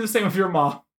up. You should do the same with your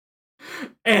mom."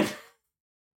 And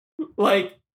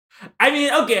like, I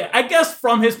mean, okay, I guess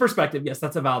from his perspective, yes,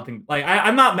 that's a valid thing. Like,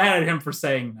 I'm not mad at him for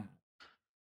saying that,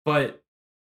 but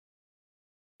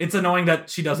it's annoying that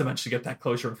she does eventually get that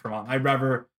closure with her mom. I'd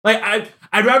rather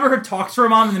her talk to her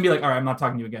mom and then be like, "All right, I'm not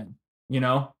talking to you again," you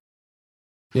know?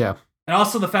 Yeah. And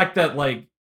also the fact that like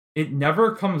it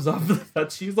never comes up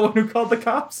that she's the one who called the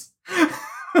cops.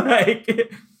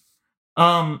 Like,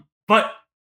 but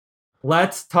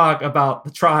let's talk about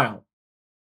the trial.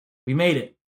 We made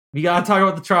it. We gotta talk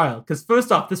about the trial because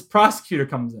first off, this prosecutor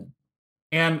comes in,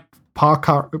 and Paul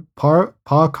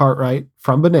Cartwright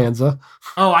from Bonanza.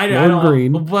 Oh, I don't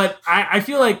Green. But I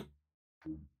feel like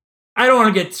I don't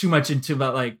want to get too much into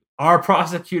that. Like our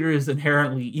prosecutor is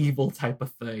inherently evil type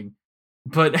of thing,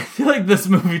 but I feel like this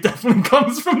movie definitely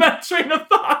comes from that train of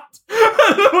thought.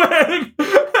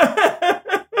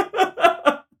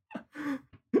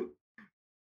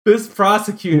 This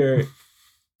prosecutor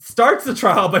starts the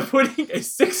trial by putting a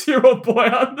 6-year-old boy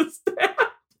on the stand.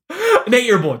 An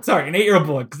 8-year-old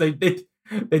boy, because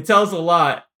they tell us a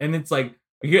lot, and it's like,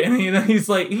 and he's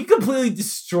like, he completely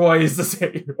destroys this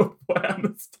 8-year-old boy on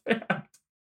the stand,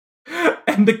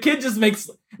 and the kid's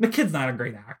not a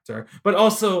great actor, but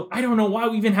also I don't know why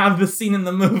we even have this scene in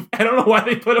the movie. I don't know why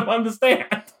they put him on the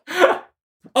stand.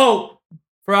 Oh,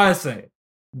 for I say,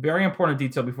 very important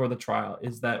detail before the trial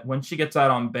is that when she gets out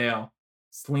on bail,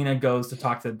 Selena goes to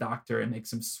talk to the doctor and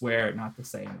makes him swear not to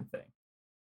say anything.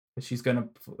 She's going to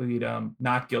plead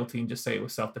not guilty and just say it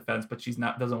was self-defense, but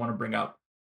doesn't want to bring up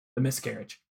the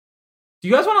miscarriage. Do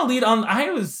you guys want to lead on?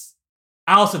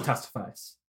 Allison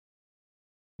testifies.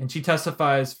 And she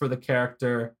testifies for the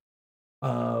character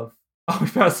of, we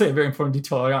forgot to say a very important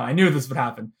detail early on. I knew this would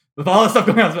happen. With all this stuff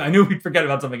going on, I knew we'd forget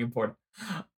about something important.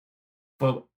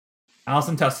 But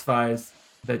Allison testifies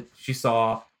that she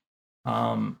saw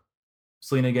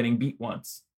Selena getting beat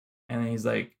once. And he's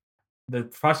like, the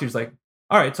prosecutor's like,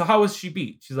 all right, so how was she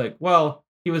beat? She's like, well,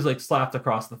 he was like slapped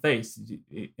across the face.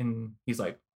 And he's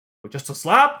like, well, just a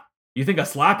slap? You think a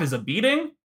slap is a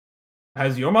beating?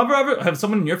 Have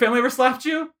someone in your family ever slapped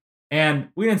you? And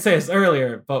we didn't say this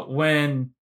earlier, but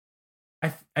when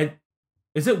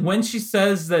is it when she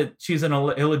says that she's an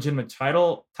illegitimate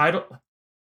child,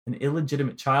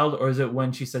 or is it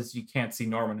when she says you can't see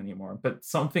Norman anymore? But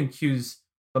something cues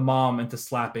the mom into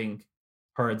slapping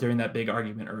her during that big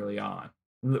argument early on,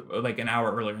 like an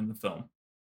hour earlier in the film.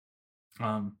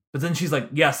 But then she's like,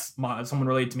 yes, someone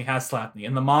related to me has slapped me.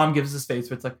 And the mom gives this face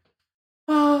where it's like,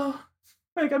 oh,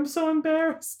 like, I'm so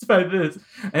embarrassed by this.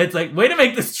 And it's like, way to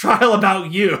make this trial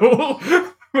about you.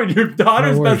 When your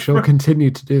daughter's best she'll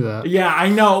continue to do that. Yeah, I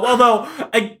know. Although,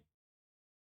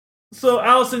 so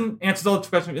Allison answers all the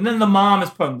questions, and then the mom is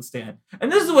put on the stand.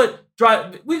 And this is what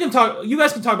you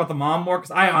guys can talk about the mom more,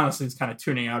 because I honestly was kind of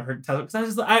tuning out her testimony.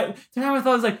 Because I thought,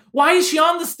 I was like, why is she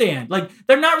on the stand? Like,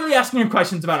 they're not really asking her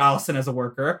questions about Allison as a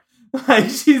worker. Like,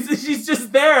 she's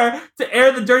just there to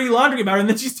air the dirty laundry about her, and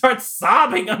then she starts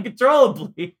sobbing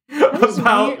uncontrollably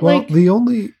about. Well, the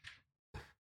only.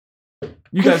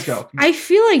 You guys go. I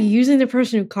feel like using the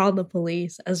person who called the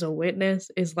police as a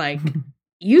witness is like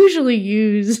usually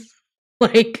used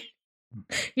like,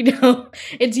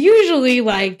 it's usually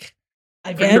like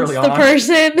against the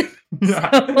person. Yeah.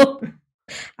 So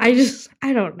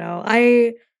I don't know.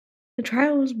 The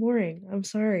trial was boring. I'm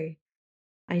sorry.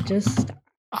 I just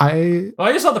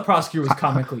thought the prosecutor was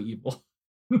comically evil.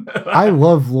 I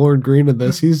love Lorne Greene in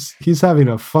this. He's having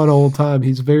a fun old time.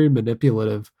 He's very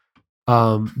manipulative.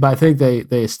 But I think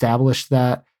they established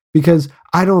that because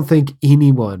I don't think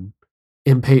anyone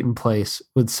in Peyton Place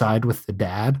would side with the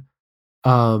dad.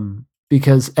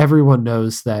 Because everyone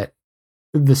knows that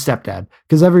the stepdad,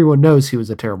 because everyone knows he was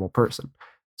a terrible person.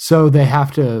 So they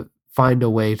have to find a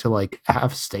way to like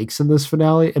have stakes in this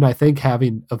finale. And I think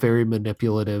having a very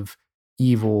manipulative,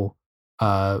 evil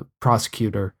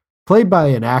prosecutor played by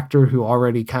an actor who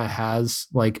already kind of has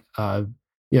like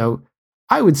you know,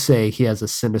 I would say he has a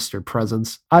sinister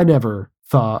presence. I never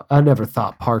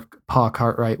thought Pa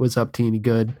Cartwright was up to any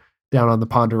good down on the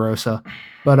Ponderosa.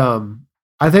 But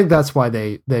I think that's why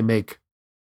they make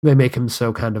him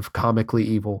so kind of comically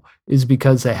evil, is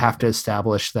because they have to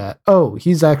establish that, oh,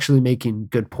 he's actually making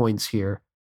good points here,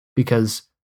 because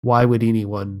why would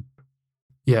anyone,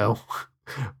 you know,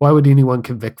 why would anyone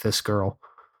convict this girl?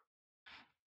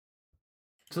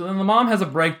 So then the mom has a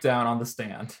breakdown on the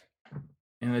stand,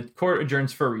 and the court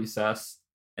adjourns for recess.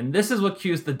 And this is what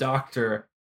cues the doctor.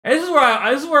 And this is where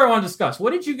I want to discuss.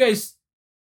 What did you guys?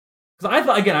 Because I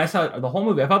thought, again, I saw the whole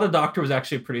movie. I thought the doctor was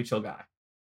actually a pretty chill guy,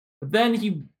 but then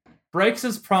he breaks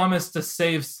his promise to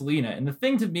save Selena. And the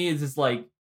thing to me is like,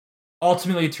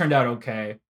 ultimately it turned out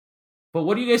okay. But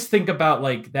what do you guys think about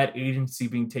like that agency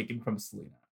being taken from Selena?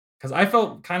 Because I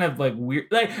felt kind of like weird.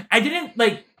 Like I don't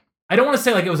want to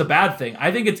say like it was a bad thing.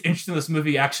 I think it's interesting this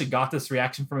movie actually got this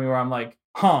reaction from me where I'm like,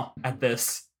 huh, at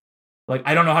this. Like,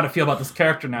 I don't know how to feel about this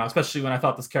character now, especially when I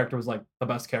thought this character was like the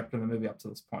best character in the movie up to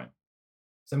this point.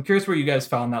 So I'm curious where you guys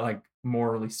found that, like,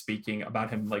 morally speaking, about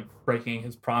him like breaking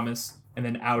his promise and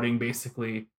then outing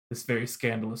basically this very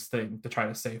scandalous thing to try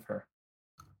to save her.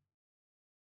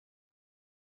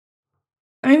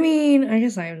 I mean, I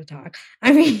guess I have to talk.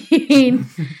 I mean,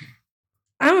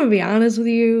 I'm gonna be honest with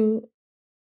you.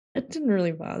 It didn't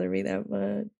really bother me that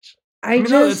much.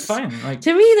 No, it's fine. Like,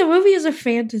 to me, the movie is a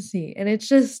fantasy, and it's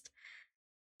just,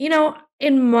 you know,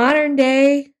 in modern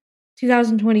day,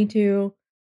 2022,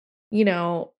 you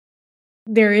know,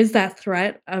 there is that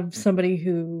threat of somebody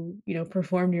who, you know,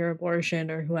 performed your abortion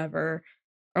or whoever,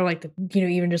 or like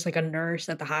even just like a nurse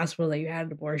at the hospital that you had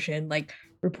an abortion, like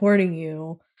reporting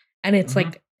you, and it's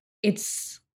like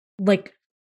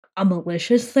a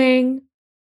malicious thing.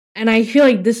 And I feel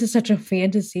like this is such a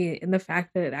fantasy in the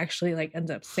fact that it actually like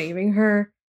ends up saving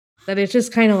her, that it's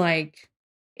just kind of like,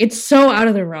 it's so out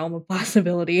of the realm of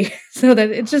possibility. So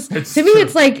that it's just, to me,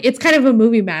 it's like, it's kind of a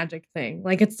movie magic thing.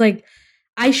 Like, it's like,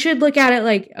 I should look at it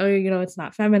like, oh, you know, it's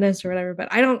not feminist or whatever, but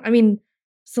I mean,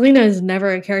 Selena is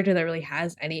never a character that really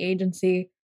has any agency.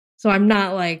 So I'm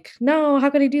not like, no, how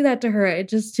could I do that to her? It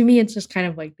just, to me, it's just kind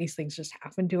of like these things just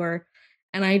happen to her.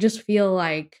 And I just feel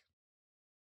like,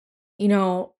 you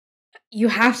know, you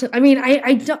have to, I mean,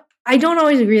 I don't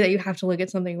always agree that you have to look at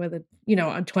something with a, you know,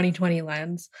 a 2020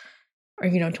 lens or,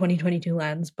 you know, 2022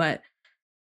 lens. But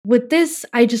with this,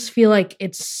 I just feel like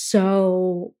it's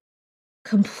so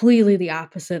completely the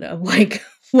opposite of like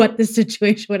what the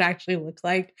situation would actually look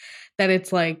like, that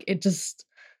it's like, it just,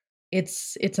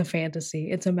 it's a fantasy.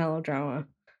 It's a melodrama.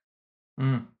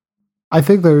 I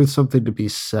think there is something to be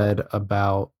said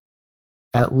about,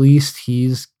 at least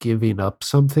he's giving up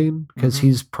something, because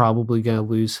he's probably going to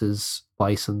lose his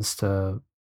license to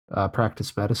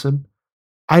practice medicine.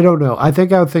 I don't know. I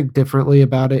think I would think differently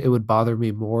about it. It would bother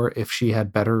me more if she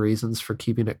had better reasons for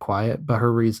keeping it quiet. But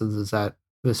her reasons is that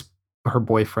her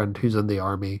boyfriend, who's in the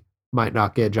army, might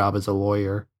not get a job as a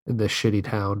lawyer in this shitty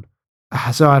town.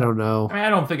 So I don't know. I mean, I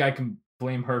don't think I can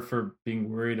blame her for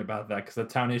being worried about that, because the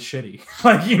town is shitty.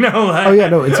 Like, you know, like, oh yeah,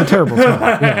 no, it's a terrible town.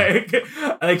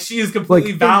 Yeah. like she is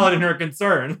completely valid in her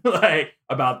concern, like,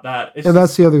 about that. And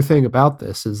that's the other thing about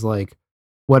this is like,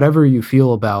 whatever you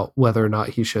feel about whether or not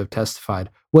he should have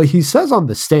testified, what he says on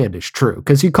the stand is true,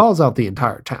 because he calls out the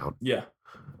entire town. Yeah.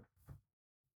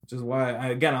 Which is why,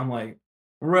 I'm like,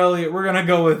 really, we're gonna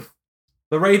go with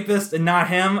the rapist and not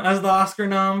him as the Oscar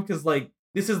nom, because like,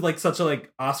 this is like such a like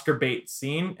Oscar bait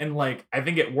scene, and like I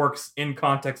think it works in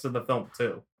context of the film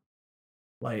too.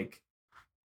 Like,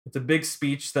 it's a big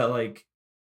speech that like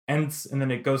ends, and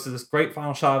then it goes to this great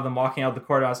final shot of them walking out of the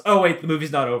courthouse. Oh wait, the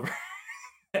movie's not over.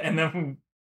 And then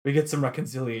we get some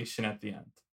reconciliation at the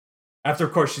end, after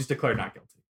of course she's declared not guilty.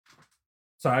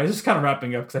 So I was just kind of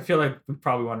wrapping up, because I feel like we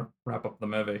probably want to wrap up the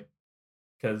movie,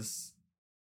 because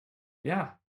yeah,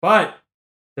 but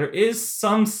there is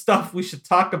some stuff we should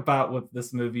talk about with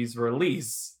this movie's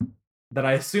release that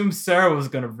I assume Sarah was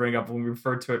going to bring up when we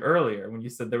referred to it earlier, when you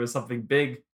said there was something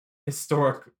big,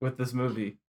 historic with this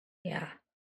movie. Yeah.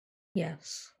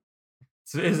 Yes.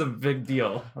 So it is a big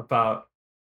deal about...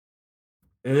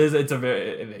 It's a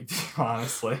very big deal,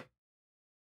 honestly.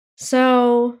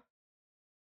 So,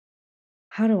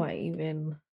 how do I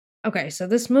even... Okay, so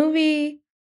this movie...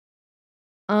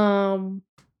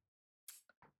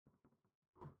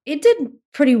 It did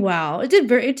pretty well. It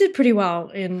did pretty well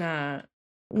in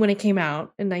when it came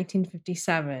out in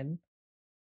 1957.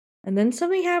 And then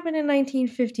something happened in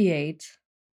 1958.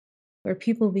 where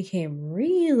people became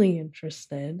really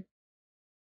interested.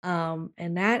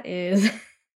 And that is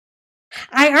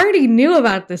I already knew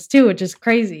about this too, which is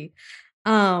crazy.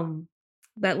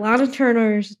 That Lana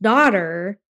Turner's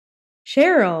daughter,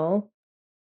 Cheryl,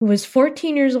 who was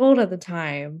 14 years old at the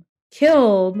time,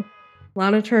 killed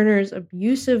Lana Turner's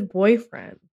abusive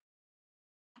boyfriend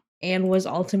and was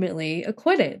ultimately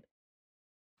acquitted.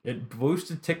 It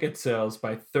boosted ticket sales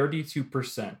by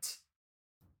 32%.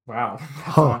 Wow.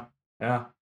 Huh. Yeah.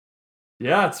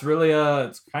 Yeah, it's really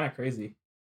it's kind of crazy.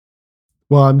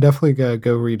 Well, I'm definitely gonna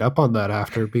go read up on that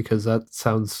after because that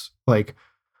sounds like.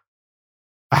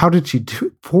 How did she do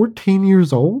it? 14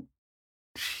 years old?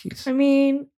 Jeez. I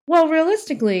mean, well,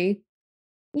 realistically,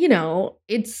 you know,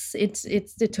 it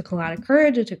took a lot of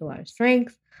courage, it took a lot of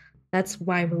strength. That's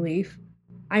my belief.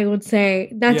 I would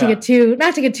say not to get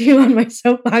too on my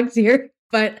soapbox here,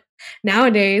 but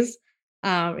nowadays,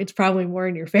 it's probably more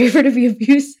in your favor to be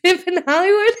abusive in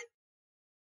Hollywood.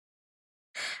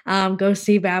 Go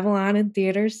see Babylon in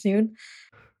theaters soon.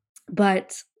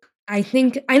 But I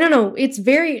think, I don't know,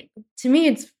 to me,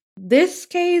 it's this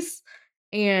case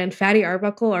and Fatty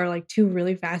Arbuckle are like two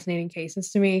really fascinating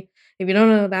cases to me. If you don't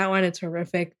know that one, it's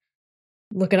horrific.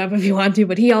 Look it up if you want to,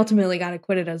 but he ultimately got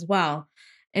acquitted as well.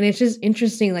 And it's just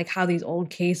interesting, like how these old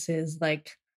cases,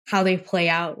 like how they play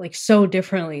out like so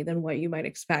differently than what you might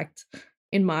expect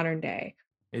in modern day.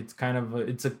 It's kind of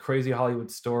it's a crazy Hollywood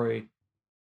story,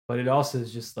 but it also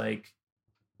is just like,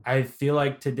 I feel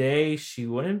like today she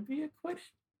wouldn't be acquitted.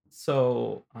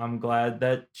 So I'm glad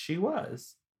that she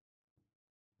was.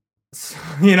 So,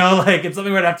 like it's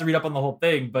something we'd have to read up on the whole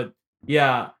thing, but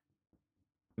yeah.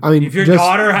 I mean, if your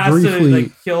daughter has to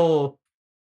like kill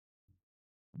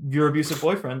your abusive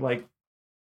boyfriend, like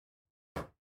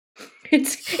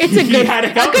it's a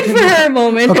good for her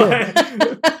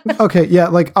moment. Okay, yeah,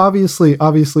 like obviously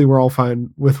we're all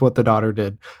fine with what the daughter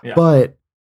did. Yeah. But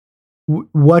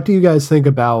what do you guys think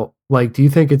about, like, do you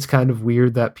think it's kind of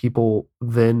weird that people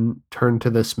then turn to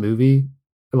this movie?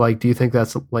 Like, do you think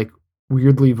that's like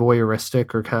weirdly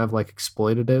voyeuristic or kind of like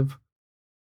exploitative?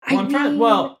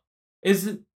 Is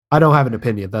it? I don't have an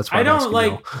opinion. That's why I don't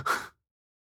like.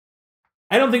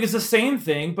 I don't think it's the same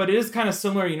thing, but it is kind of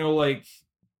similar. Like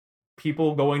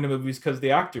people going to movies because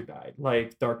the actor died,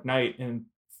 like Dark Knight and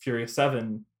Furious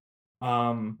 7.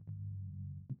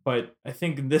 But I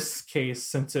think in this case,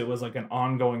 since it was like an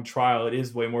ongoing trial, it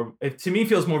is way more. It to me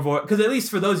feels more because at least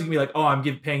for those you can be like, oh, I'm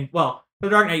paying. Well, for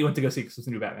Dark Knight you went to go see because it's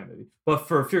a new Batman movie, but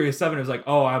for Furious 7 it was like,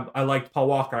 oh, I liked Paul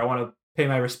Walker, I want to pay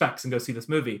my respects and go see this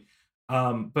movie.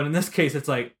 But in this case, it's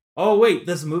like, oh wait,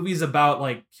 this movie's about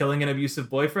like killing an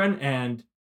abusive boyfriend and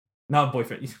not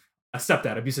boyfriend,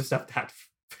 abusive stepdad.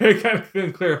 Very kind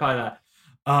of clarify that.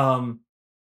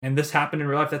 And this happened in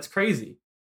real life. That's crazy.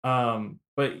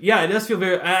 But yeah, it does feel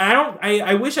very.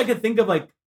 I wish I could think of like.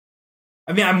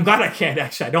 I mean, I'm glad I can't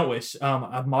actually. I don't wish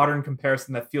a modern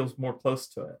comparison that feels more close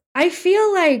to it. I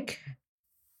feel like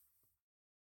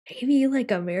maybe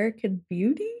like American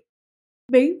Beauty,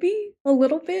 maybe a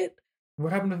little bit.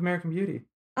 What happened to American Beauty?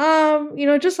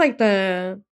 Just like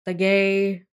the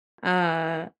gay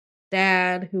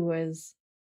dad who was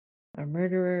a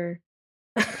murderer.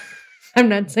 I'm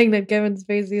not saying that Kevin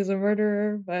Spacey is a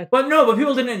murderer, but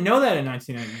people didn't know that in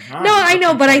 1999. No, I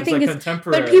know, but I think it's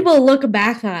contemporary. But people look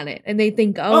back on it and they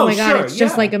think, "Oh my god, it's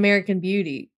just like American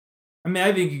Beauty." I mean,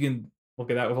 I think you can look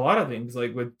at that with a lot of things,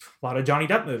 like with a lot of Johnny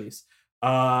Depp movies.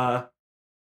 Or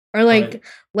like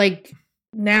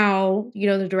now,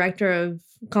 the director of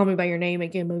Call Me by Your Name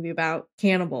making a movie about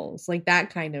cannibals, like that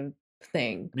kind of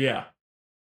thing. Yeah.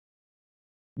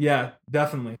 Yeah,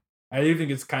 definitely. I do think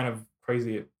it's kind of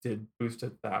crazy it did boost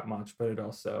it that much, but it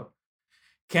also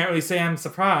can't really say I'm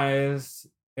surprised.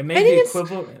 It made the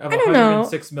equivalent of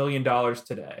 $106 million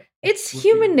today. It's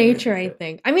human nature, I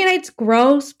think. I mean, it's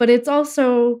gross, but it's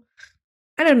also,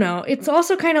 I don't know. It's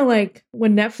also kind of like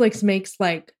when Netflix makes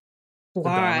like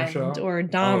Blonde or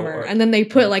Dahmer, and then they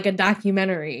put like a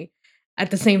documentary at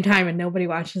the same time, and nobody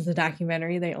watches the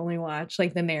documentary. They only watch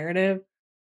like the narrative.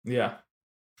 Yeah.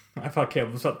 I thought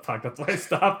Caleb was about to talk. That's why I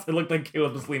stopped. It looked like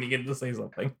Caleb was leaning in to say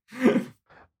something.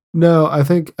 No, I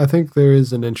think there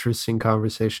is an interesting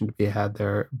conversation to be had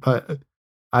there, but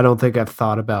I don't think I've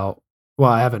thought about.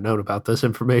 Well, I haven't known about this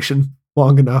information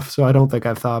long enough, so I don't think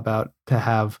I've thought about to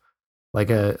have like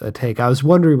a take. I was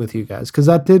wondering with you guys because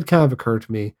that did kind of occur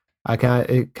to me.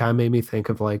 It kind of made me think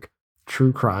of like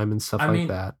true crime and stuff like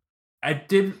that.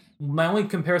 My only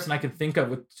comparison I could think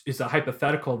of is a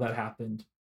hypothetical that happened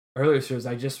earlier series.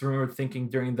 I just remember thinking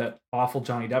during that awful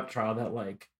Johnny Depp trial that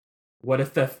like, what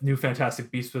if the new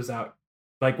Fantastic Beast was out?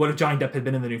 Like, what if Johnny Depp had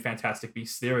been in the new Fantastic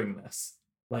Beast steering this?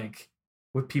 Like,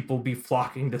 would people be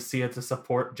flocking to see it to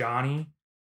support Johnny?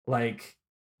 Like,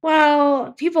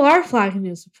 Well, people are flocking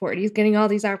to support. He's getting all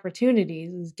these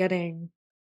opportunities. He's getting.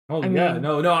 oh I yeah, mean,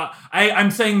 no.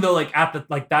 I'm saying though, like at the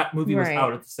like that movie was Right.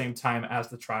 out at the same time as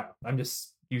the trial. I'm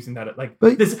just using that like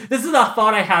But- this is a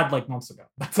thought I had like months ago.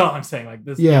 That's all I'm saying. Like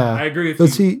this, Yeah, I agree with but you.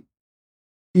 see,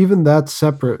 even that's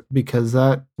separate because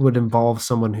that would involve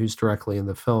someone who's directly in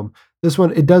the film. This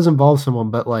one, it does involve someone,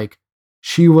 but like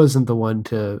she wasn't the one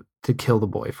to kill the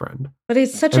boyfriend. but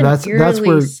it's such And an that's eerily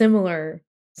where- similar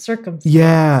circumstance.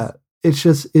 Yeah, it's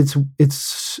just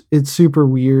it's super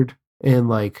weird and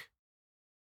like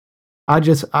I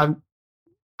just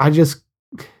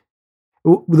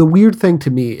the weird thing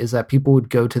to me is that people would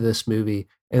go to this movie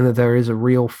and that there is a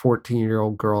real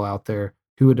 14-year-old girl out there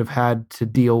who would have had to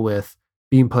deal with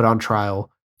being put on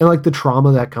trial and like the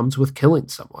trauma that comes with killing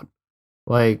someone.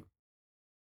 Like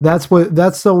that's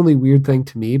the only weird thing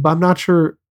to me, but I'm not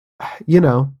sure,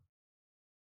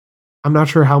 I'm not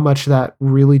sure how much that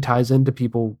really ties into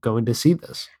people going to see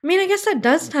this. I mean, I guess that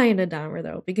does tie into Dahmer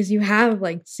though, because you have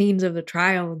like scenes of the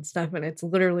trial and stuff, and it's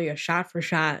literally a shot for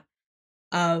shot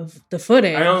of the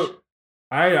footage.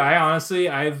 I honestly,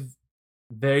 I'm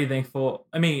very thankful.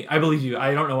 I mean, I believe you.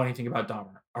 I don't know anything about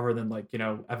Dahmer other than like,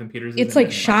 Evan Peters. It's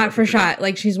like shot for shot.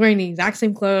 Like she's wearing the exact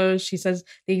same clothes. She says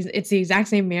it's the exact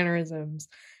same mannerisms.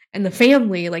 And the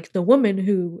family, like the woman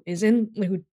who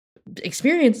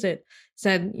experienced it,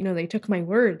 said, they took my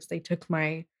words, they took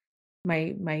my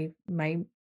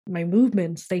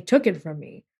movements, they took it from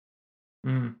me.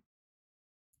 Mm.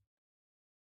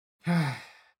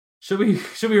 Should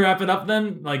we wrap it up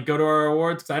then? Like go to our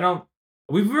awards? Because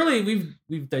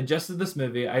we've digested this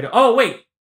movie. Oh wait,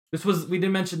 we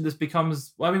didn't mention this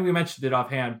becomes. Well, I mean we mentioned it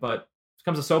offhand, but it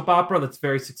becomes a soap opera that's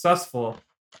very successful.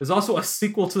 There's also a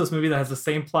sequel to this movie that has the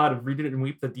same plot of Read It and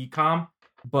Weep, the DCOM.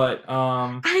 But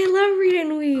I love Read It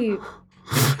and Weep.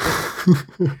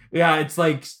 Yeah, it's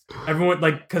like everyone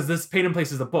like because this Peyton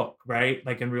Place is a book, right?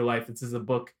 Like in real life, this is a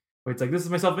book where it's like this is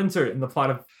my self-insert, and the plot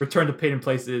of Return to Peyton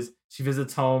Place is she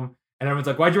visits home, and everyone's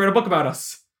like, "Why'd you write a book about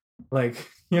us?" Like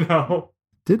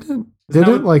Didn't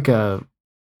what- like a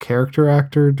character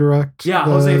actor direct? Yeah,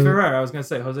 Jose Ferrer. I was gonna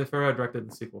say Jose Ferrer directed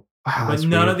the sequel, Wow, but that's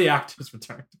none weird. of the actors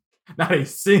returned. Not a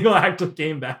single actor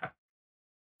came back.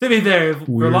 To be fair, for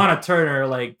Weird. Lana Turner,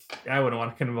 like I wouldn't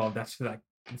want to get involved. That's like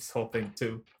this whole thing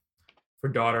too. For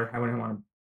daughter, I wouldn't want to.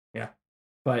 Yeah,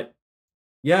 but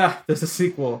yeah, there's a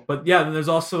sequel. But yeah, then there's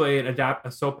also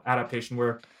a soap adaptation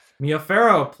where Mia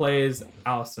Farrow plays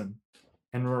Allison,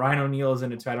 and Ryan O'Neal is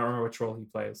in it too. I don't remember which role he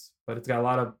plays, but it's got a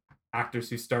lot of actors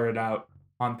who started out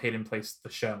on Peyton Place, the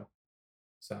show.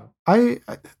 So I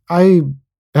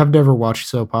have never watched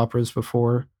soap operas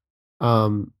before,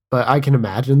 but I can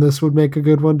imagine this would make a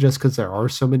good one just because there are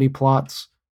so many plots,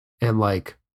 and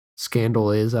like scandal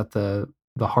is at the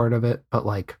heart of it, but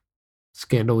like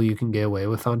scandal you can get away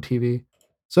with on TV,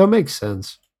 so it makes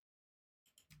sense.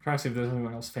 trying to see if there's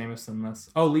anyone else famous in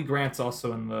this. Oh, Lee Grant's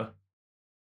also in the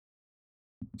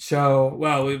show.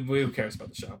 Well, who cares about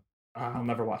the show? I'll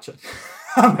never watch it.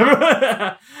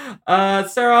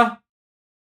 Sarah,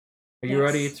 are you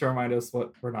ready to remind us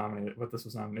what this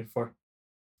was nominated for?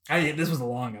 This was a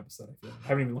long episode. I feel. I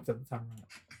haven't even looked at the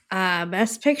time.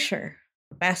 Best Picture,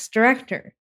 Best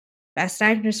Director, Best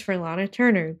Actress for Lana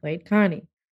Turner, who played Connie,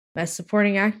 Best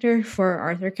Supporting Actor for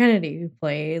Arthur Kennedy, who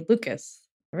played Lucas,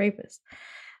 the rapist,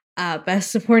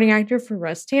 Best Supporting Actor for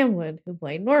Russ Tamblyn, who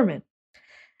played Norman,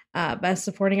 Best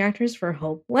Supporting Actress for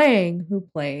Hope Lang, who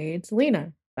played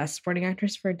Selena, Best Supporting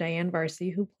Actress for Diane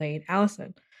Varsi, who played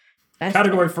Allison.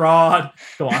 Category fraud.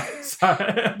 Go on.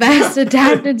 Sorry. Best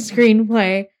Adapted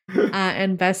Screenplay,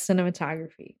 and Best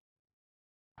Cinematography.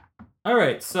 All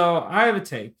right, so I have a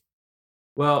take.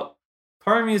 Well,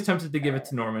 part of me is tempted to give it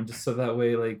to Norman just so that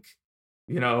way, like,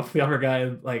 the other guy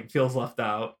like feels left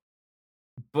out.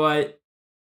 But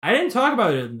I didn't talk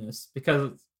about it in this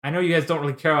because I know you guys don't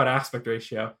really care about aspect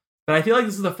ratio. But I feel like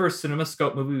this is the first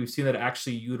CinemaScope movie we've seen that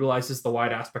actually utilizes the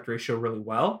wide aspect ratio really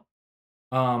well.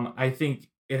 I think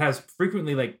it has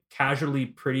frequently like casually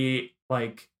pretty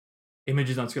like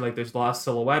images on screen. Like there's a lot of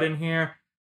silhouette in here.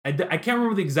 I can't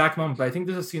remember the exact moment, but I think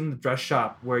there's a scene in the dress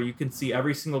shop where you can see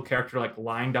every single character like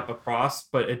lined up across,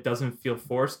 but it doesn't feel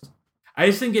forced. I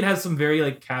just think it has some very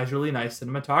like casually nice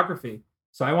cinematography.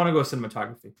 So I want to go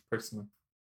cinematography personally.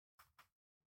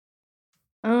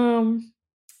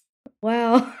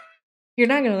 Well, you're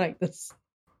not gonna like this.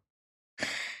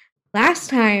 Last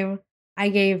time I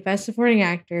gave Best Supporting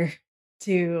Actor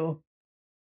to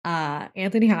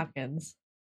Anthony Hopkins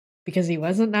because he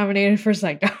wasn't nominated for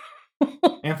Psycho.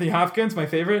 Anthony Hopkins, my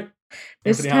favorite.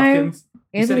 This Anthony time, Hopkins.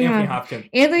 You said Anthony Hopkins.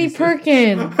 Anthony You said-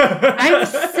 Perkins. I'm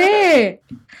sick.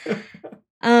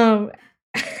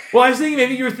 Well, I was thinking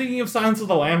maybe you were thinking of Silence of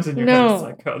the Lambs in your No. head. It's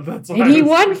like, oh, that's why And I he was-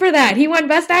 won for that. He won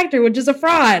Best Actor, which is a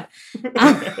fraud.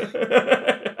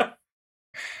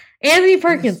 Anthony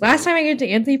Perkins. Last time I gave it to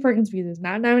Anthony Perkins because he was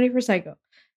not nominated for Psycho.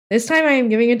 This time I am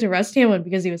giving it to Russ Tamblyn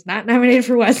because he was not nominated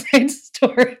for West Side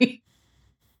Story.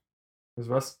 Which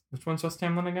one's Russ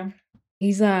Tamblyn again?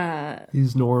 He's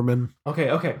He's Norman. Okay.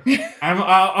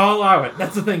 I'll allow it.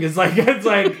 That's the thing. It's like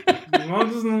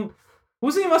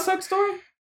who's he in West Side Story?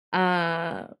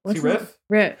 what's See Riff?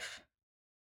 Riff.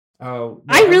 Oh,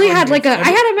 I really had like I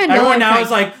had a Mandela Everyone now effect.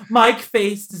 is like Mike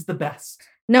Faced is the best.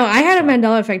 No, I had a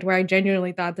Mandela effect where I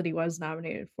genuinely thought that he was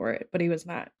nominated for it, but he was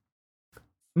not.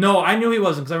 No, I knew he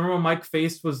wasn't because I remember when Mike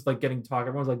Faced was like getting talk.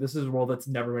 Everyone was like, "This is a role that's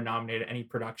never been nominated any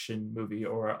production, movie,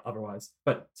 or otherwise."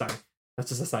 But sorry, that's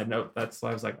just a side note. That's why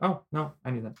I was like, "Oh no,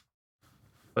 I knew that."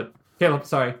 But Caleb,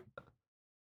 sorry.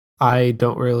 I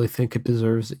don't really think it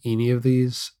deserves any of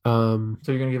these. So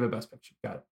you're gonna give it Best Picture?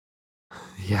 Got it.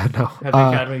 Yeah, no. Had the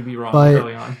Academy be wrong but-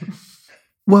 early on.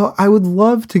 Well, I would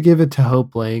love to give it to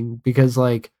Hope Lang because,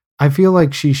 like, I feel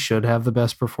like she should have the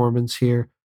best performance here,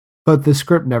 but the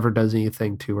script never does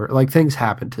anything to her. Like, things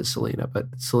happen to Selena, but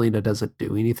Selena doesn't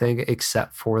do anything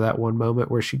except for that one moment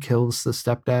where she kills the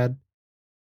stepdad.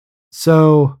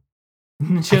 So,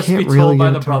 She has to be can't really told by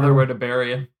give the it to brother her. where to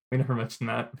bury him. We never mentioned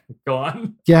that. Go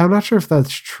on. yeah, I'm not sure if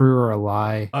that's true or a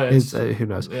lie. Oh, yeah, Who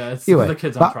knows? Yeah, it's Anyway, the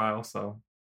kids but- on trial, so.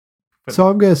 So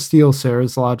I'm going to steal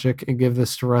Sarah's logic and give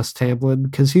this to Russ Tamblyn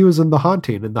because he was in The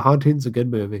Haunting, and The Haunting's a good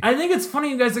movie. I think it's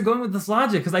funny you guys are going with this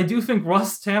logic because I do think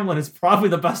Russ Tamblyn is probably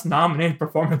the best nominated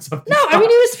performance of No, I mean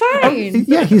he was fine.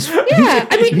 Yeah, he's Yeah,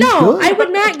 I mean, he's no, good. I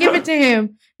would not give it to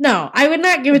him. No, I would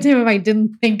not give it to him if I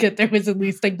didn't think that there was at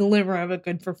least a glimmer of a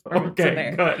good performance in Okay,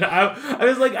 there. good. I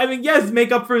was like, I mean, yes,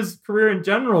 make up for his career in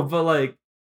general, but like,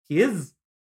 he's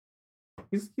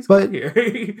But- good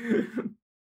here.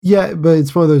 Yeah, but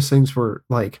it's one of those things where,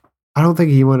 like, I don't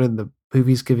think anyone in the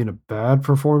movie's giving a bad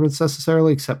performance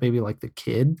necessarily, except maybe like the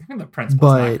kid. I think the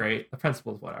principal's not But- great. The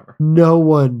principal's whatever. No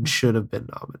one should have been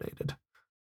nominated.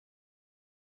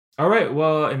 All right.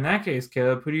 Well, in that case,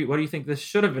 Caleb, what do you think this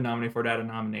should have been nominated for to add a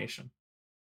nomination?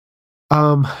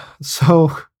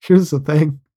 So here's the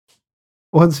thing.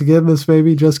 Once again, this may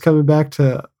be just coming back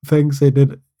to things they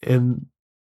did in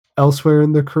elsewhere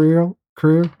in their career.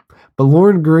 But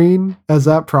Lauren Green as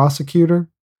that prosecutor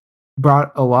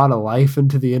brought a lot of life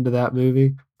into the end of that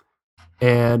movie.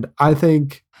 And I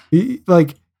think he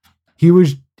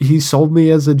sold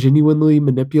me as a genuinely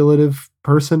manipulative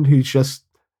person who's just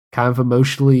kind of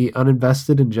emotionally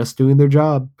uninvested and just doing their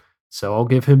job. So I'll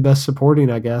give him best supporting,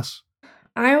 I guess.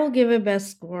 I will give it best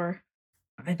score.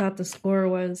 I thought the score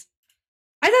was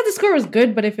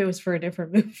good, but if it was for a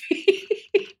different movie.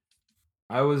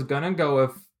 I was gonna go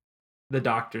with the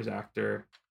Doctor's actor.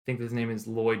 I think his name is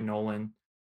Lloyd Nolan.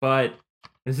 But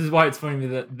this is why it's funny to me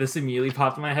that this immediately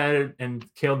popped in my head, and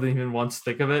Kale didn't even once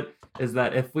think of it. Is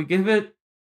that if we give it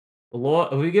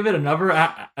another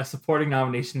a supporting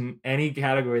nomination in any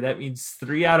category, that means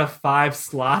 3 out of 5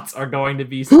 slots are going to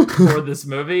be for this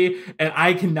movie, and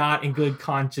I cannot, in good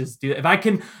conscience, do that. If I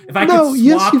could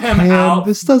swap him out.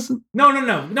 This doesn't.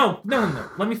 No.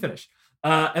 Let me finish.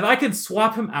 If I could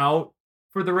swap him out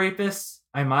for the rapist,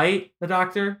 I might. The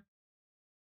Doctor.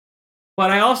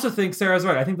 But I also think Sarah's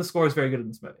right. I think the score is very good in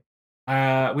this movie.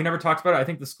 We never talked about it. I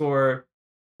think the score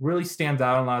really stands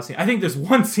out in a lot of scenes. I think there's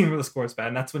one scene where the score is bad,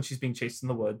 and that's when she's being chased in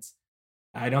the woods.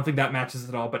 I don't think that matches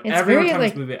at all. But It's every very time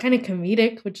like this movie, kind of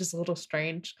comedic, which is a little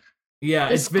strange. yeah,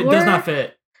 the it does not score-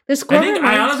 fit. The score I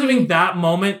reminds honestly me- think that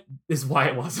moment is why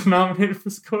it wasn't nominated for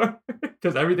score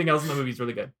because everything else in the movie is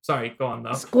really good. Sorry, go on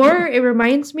though. Score, it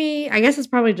reminds me, I guess it's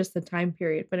probably just the time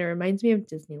period, but it reminds me of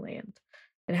Disneyland.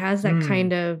 It has that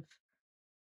kind of,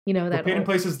 that Peyton old-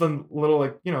 Place is the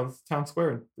little town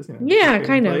square in Disneyland. Yeah, Peyton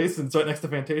kind of. Place, and it's right next to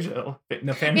Fantasia.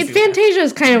 No, Fantasyland. Fantasia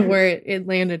is kind of where it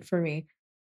landed for me.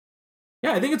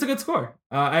 Yeah, I think it's a good score.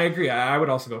 I agree. I would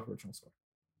also go for original score.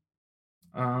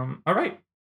 All right.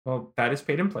 Well, that is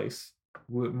Peyton Place.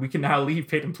 We can now leave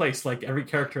Peyton Place like every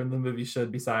character in the movie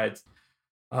should, besides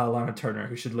Lana Turner,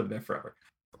 who should live there forever.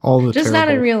 All the Just not in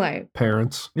terrible real life.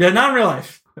 parents. Yeah, not in real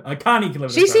life. Connie can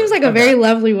live there She seems forever. like a Okay. very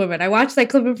lovely woman. I watched that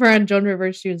clip of her on Joan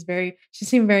Rivers. She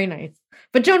seemed very nice.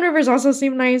 But Joan Rivers also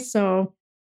seemed nice, so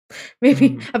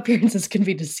maybe appearances can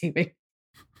be deceiving.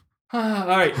 All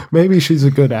right. Maybe she's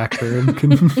a good actor and can.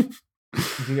 Do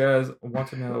you guys want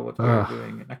to know what we're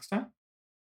doing next time?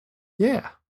 Yeah.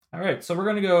 All right, so we're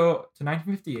going to go to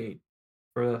 1958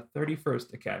 for the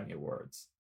 31st Academy Awards.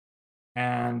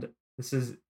 And this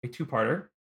is a two-parter.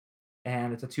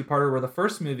 and it's a two-parter where the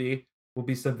first movie will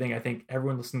be something I think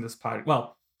everyone listening to this podcast,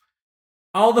 well,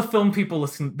 all the film people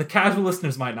listen, the casual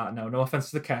listeners might not know. No offense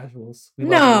to the casuals.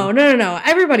 No.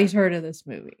 Everybody's heard of this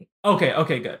movie.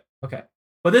 Okay, good. Okay.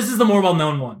 But this is the more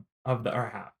well-known one of our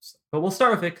halves. But we'll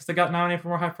start with it because they got nominated for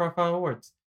more high-profile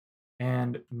awards.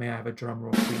 And may I have a drum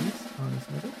roll, please, on this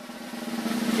movie?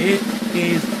 It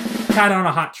is Cat on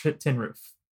a Hot Tin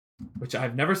Roof, which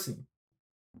I've never seen,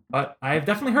 but I've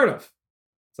definitely heard of.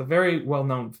 It's a very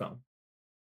well-known film.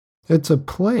 It's a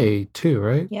play too,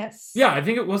 right? Yes. Yeah, I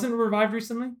think it wasn't revived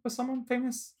recently by someone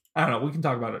famous. I don't know. We can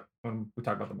talk about it when we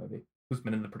talk about the movie. Who's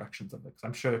been in the productions of it? Because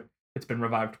I'm sure it's been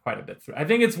revived quite a bit. I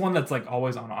think it's one that's like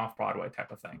always on off-Broadway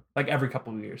type of thing. Like every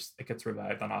couple of years, it gets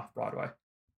revived on off-Broadway.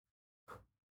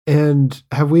 And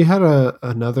have we had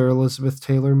another Elizabeth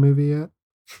Taylor movie yet?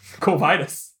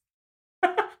 Covitus.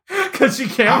 Because she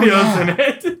cameos in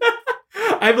it.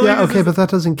 I believe. Yeah, okay, but that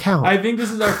doesn't count. I think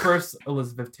this is our first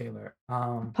Elizabeth Taylor.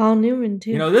 Paul Newman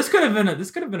too. This could have been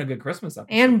a good Christmas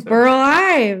episode. And too. Burl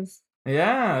Ives.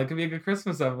 Yeah, it could be a good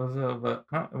Christmas episode, but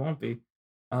no, it won't be.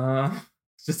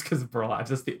 Just because of Burl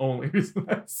Ives. That's the only reason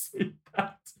I see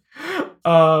that.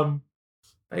 But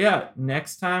yeah,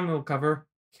 next time we'll cover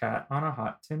Cat on a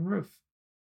Hot Tin Roof.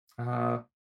 I'm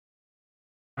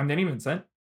Danny Vincent.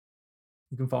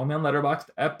 You can follow me on Letterboxd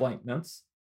at Blank Notes.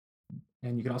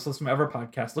 And you can also listen to my other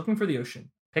podcast, Looking for the Ocean,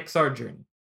 Pixar Journey.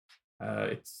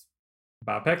 It's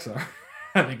about Pixar.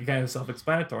 I think it's kind of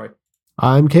self-explanatory.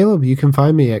 I'm Caleb. You can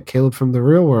find me at Caleb from the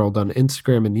Real World on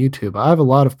Instagram and YouTube. I have a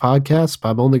lot of podcasts, but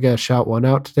I'm only going to shout one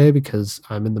out today because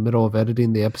I'm in the middle of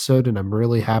editing the episode and I'm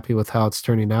really happy with how it's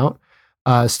turning out.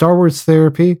 Star Wars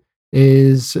Therapy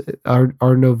is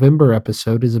our November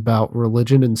episode is about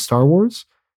religion in Star Wars.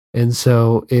 And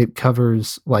so it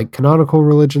covers like canonical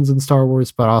religions in Star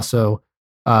Wars, but also,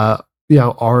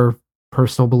 our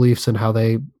personal beliefs and how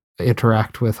they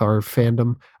interact with our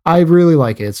fandom. I really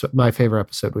like it. It's my favorite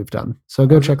episode we've done. So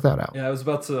go check that out. Yeah, I was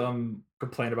about to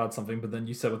complain about something, but then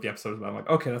you said what the episode was about. I'm like,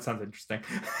 okay, that sounds interesting.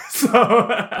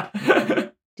 So,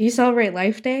 do you celebrate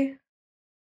Life Day?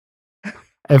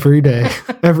 Every day.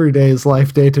 Every day is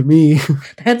Life Day to me.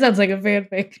 That sounds like a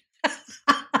fanfic.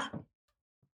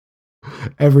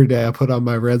 Every day I put on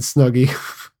my red Snuggie.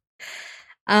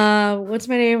 What's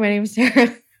my name? My name's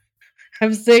Sarah.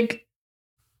 I'm sick.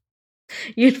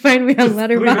 You'd find me on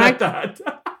Letterboxd.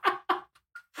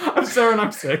 I'm Sarah and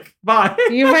I'm sick. Bye.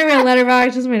 You can find me on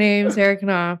Letterboxd. Just my name, Sarah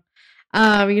Knopf.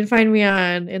 You can find me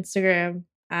on Instagram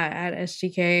at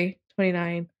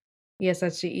SGK29.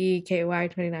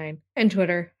 ESSGEKY29. And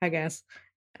Twitter, I guess.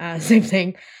 Same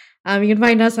thing. You can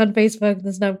find us on Facebook,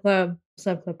 the Snub Club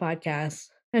Podcast.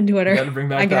 And Twitter. We got to bring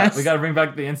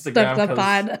back the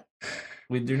Instagram.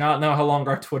 We do not know how long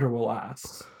our Twitter will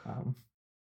last.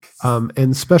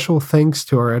 And special thanks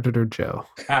to our editor Joe.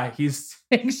 He's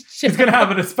gonna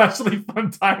have an especially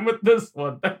fun time with this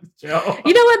one. Thanks, Joe.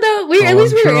 You know what though? At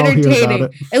least we were entertaining.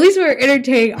 At least we were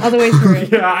entertaining all the way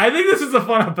through. Yeah, I think this is a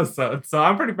fun episode, so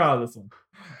I'm pretty proud of this one.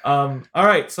 All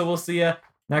right, so we'll see you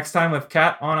next time with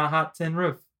Cat on a Hot Tin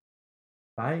Roof.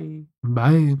 Bye.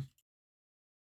 Bye.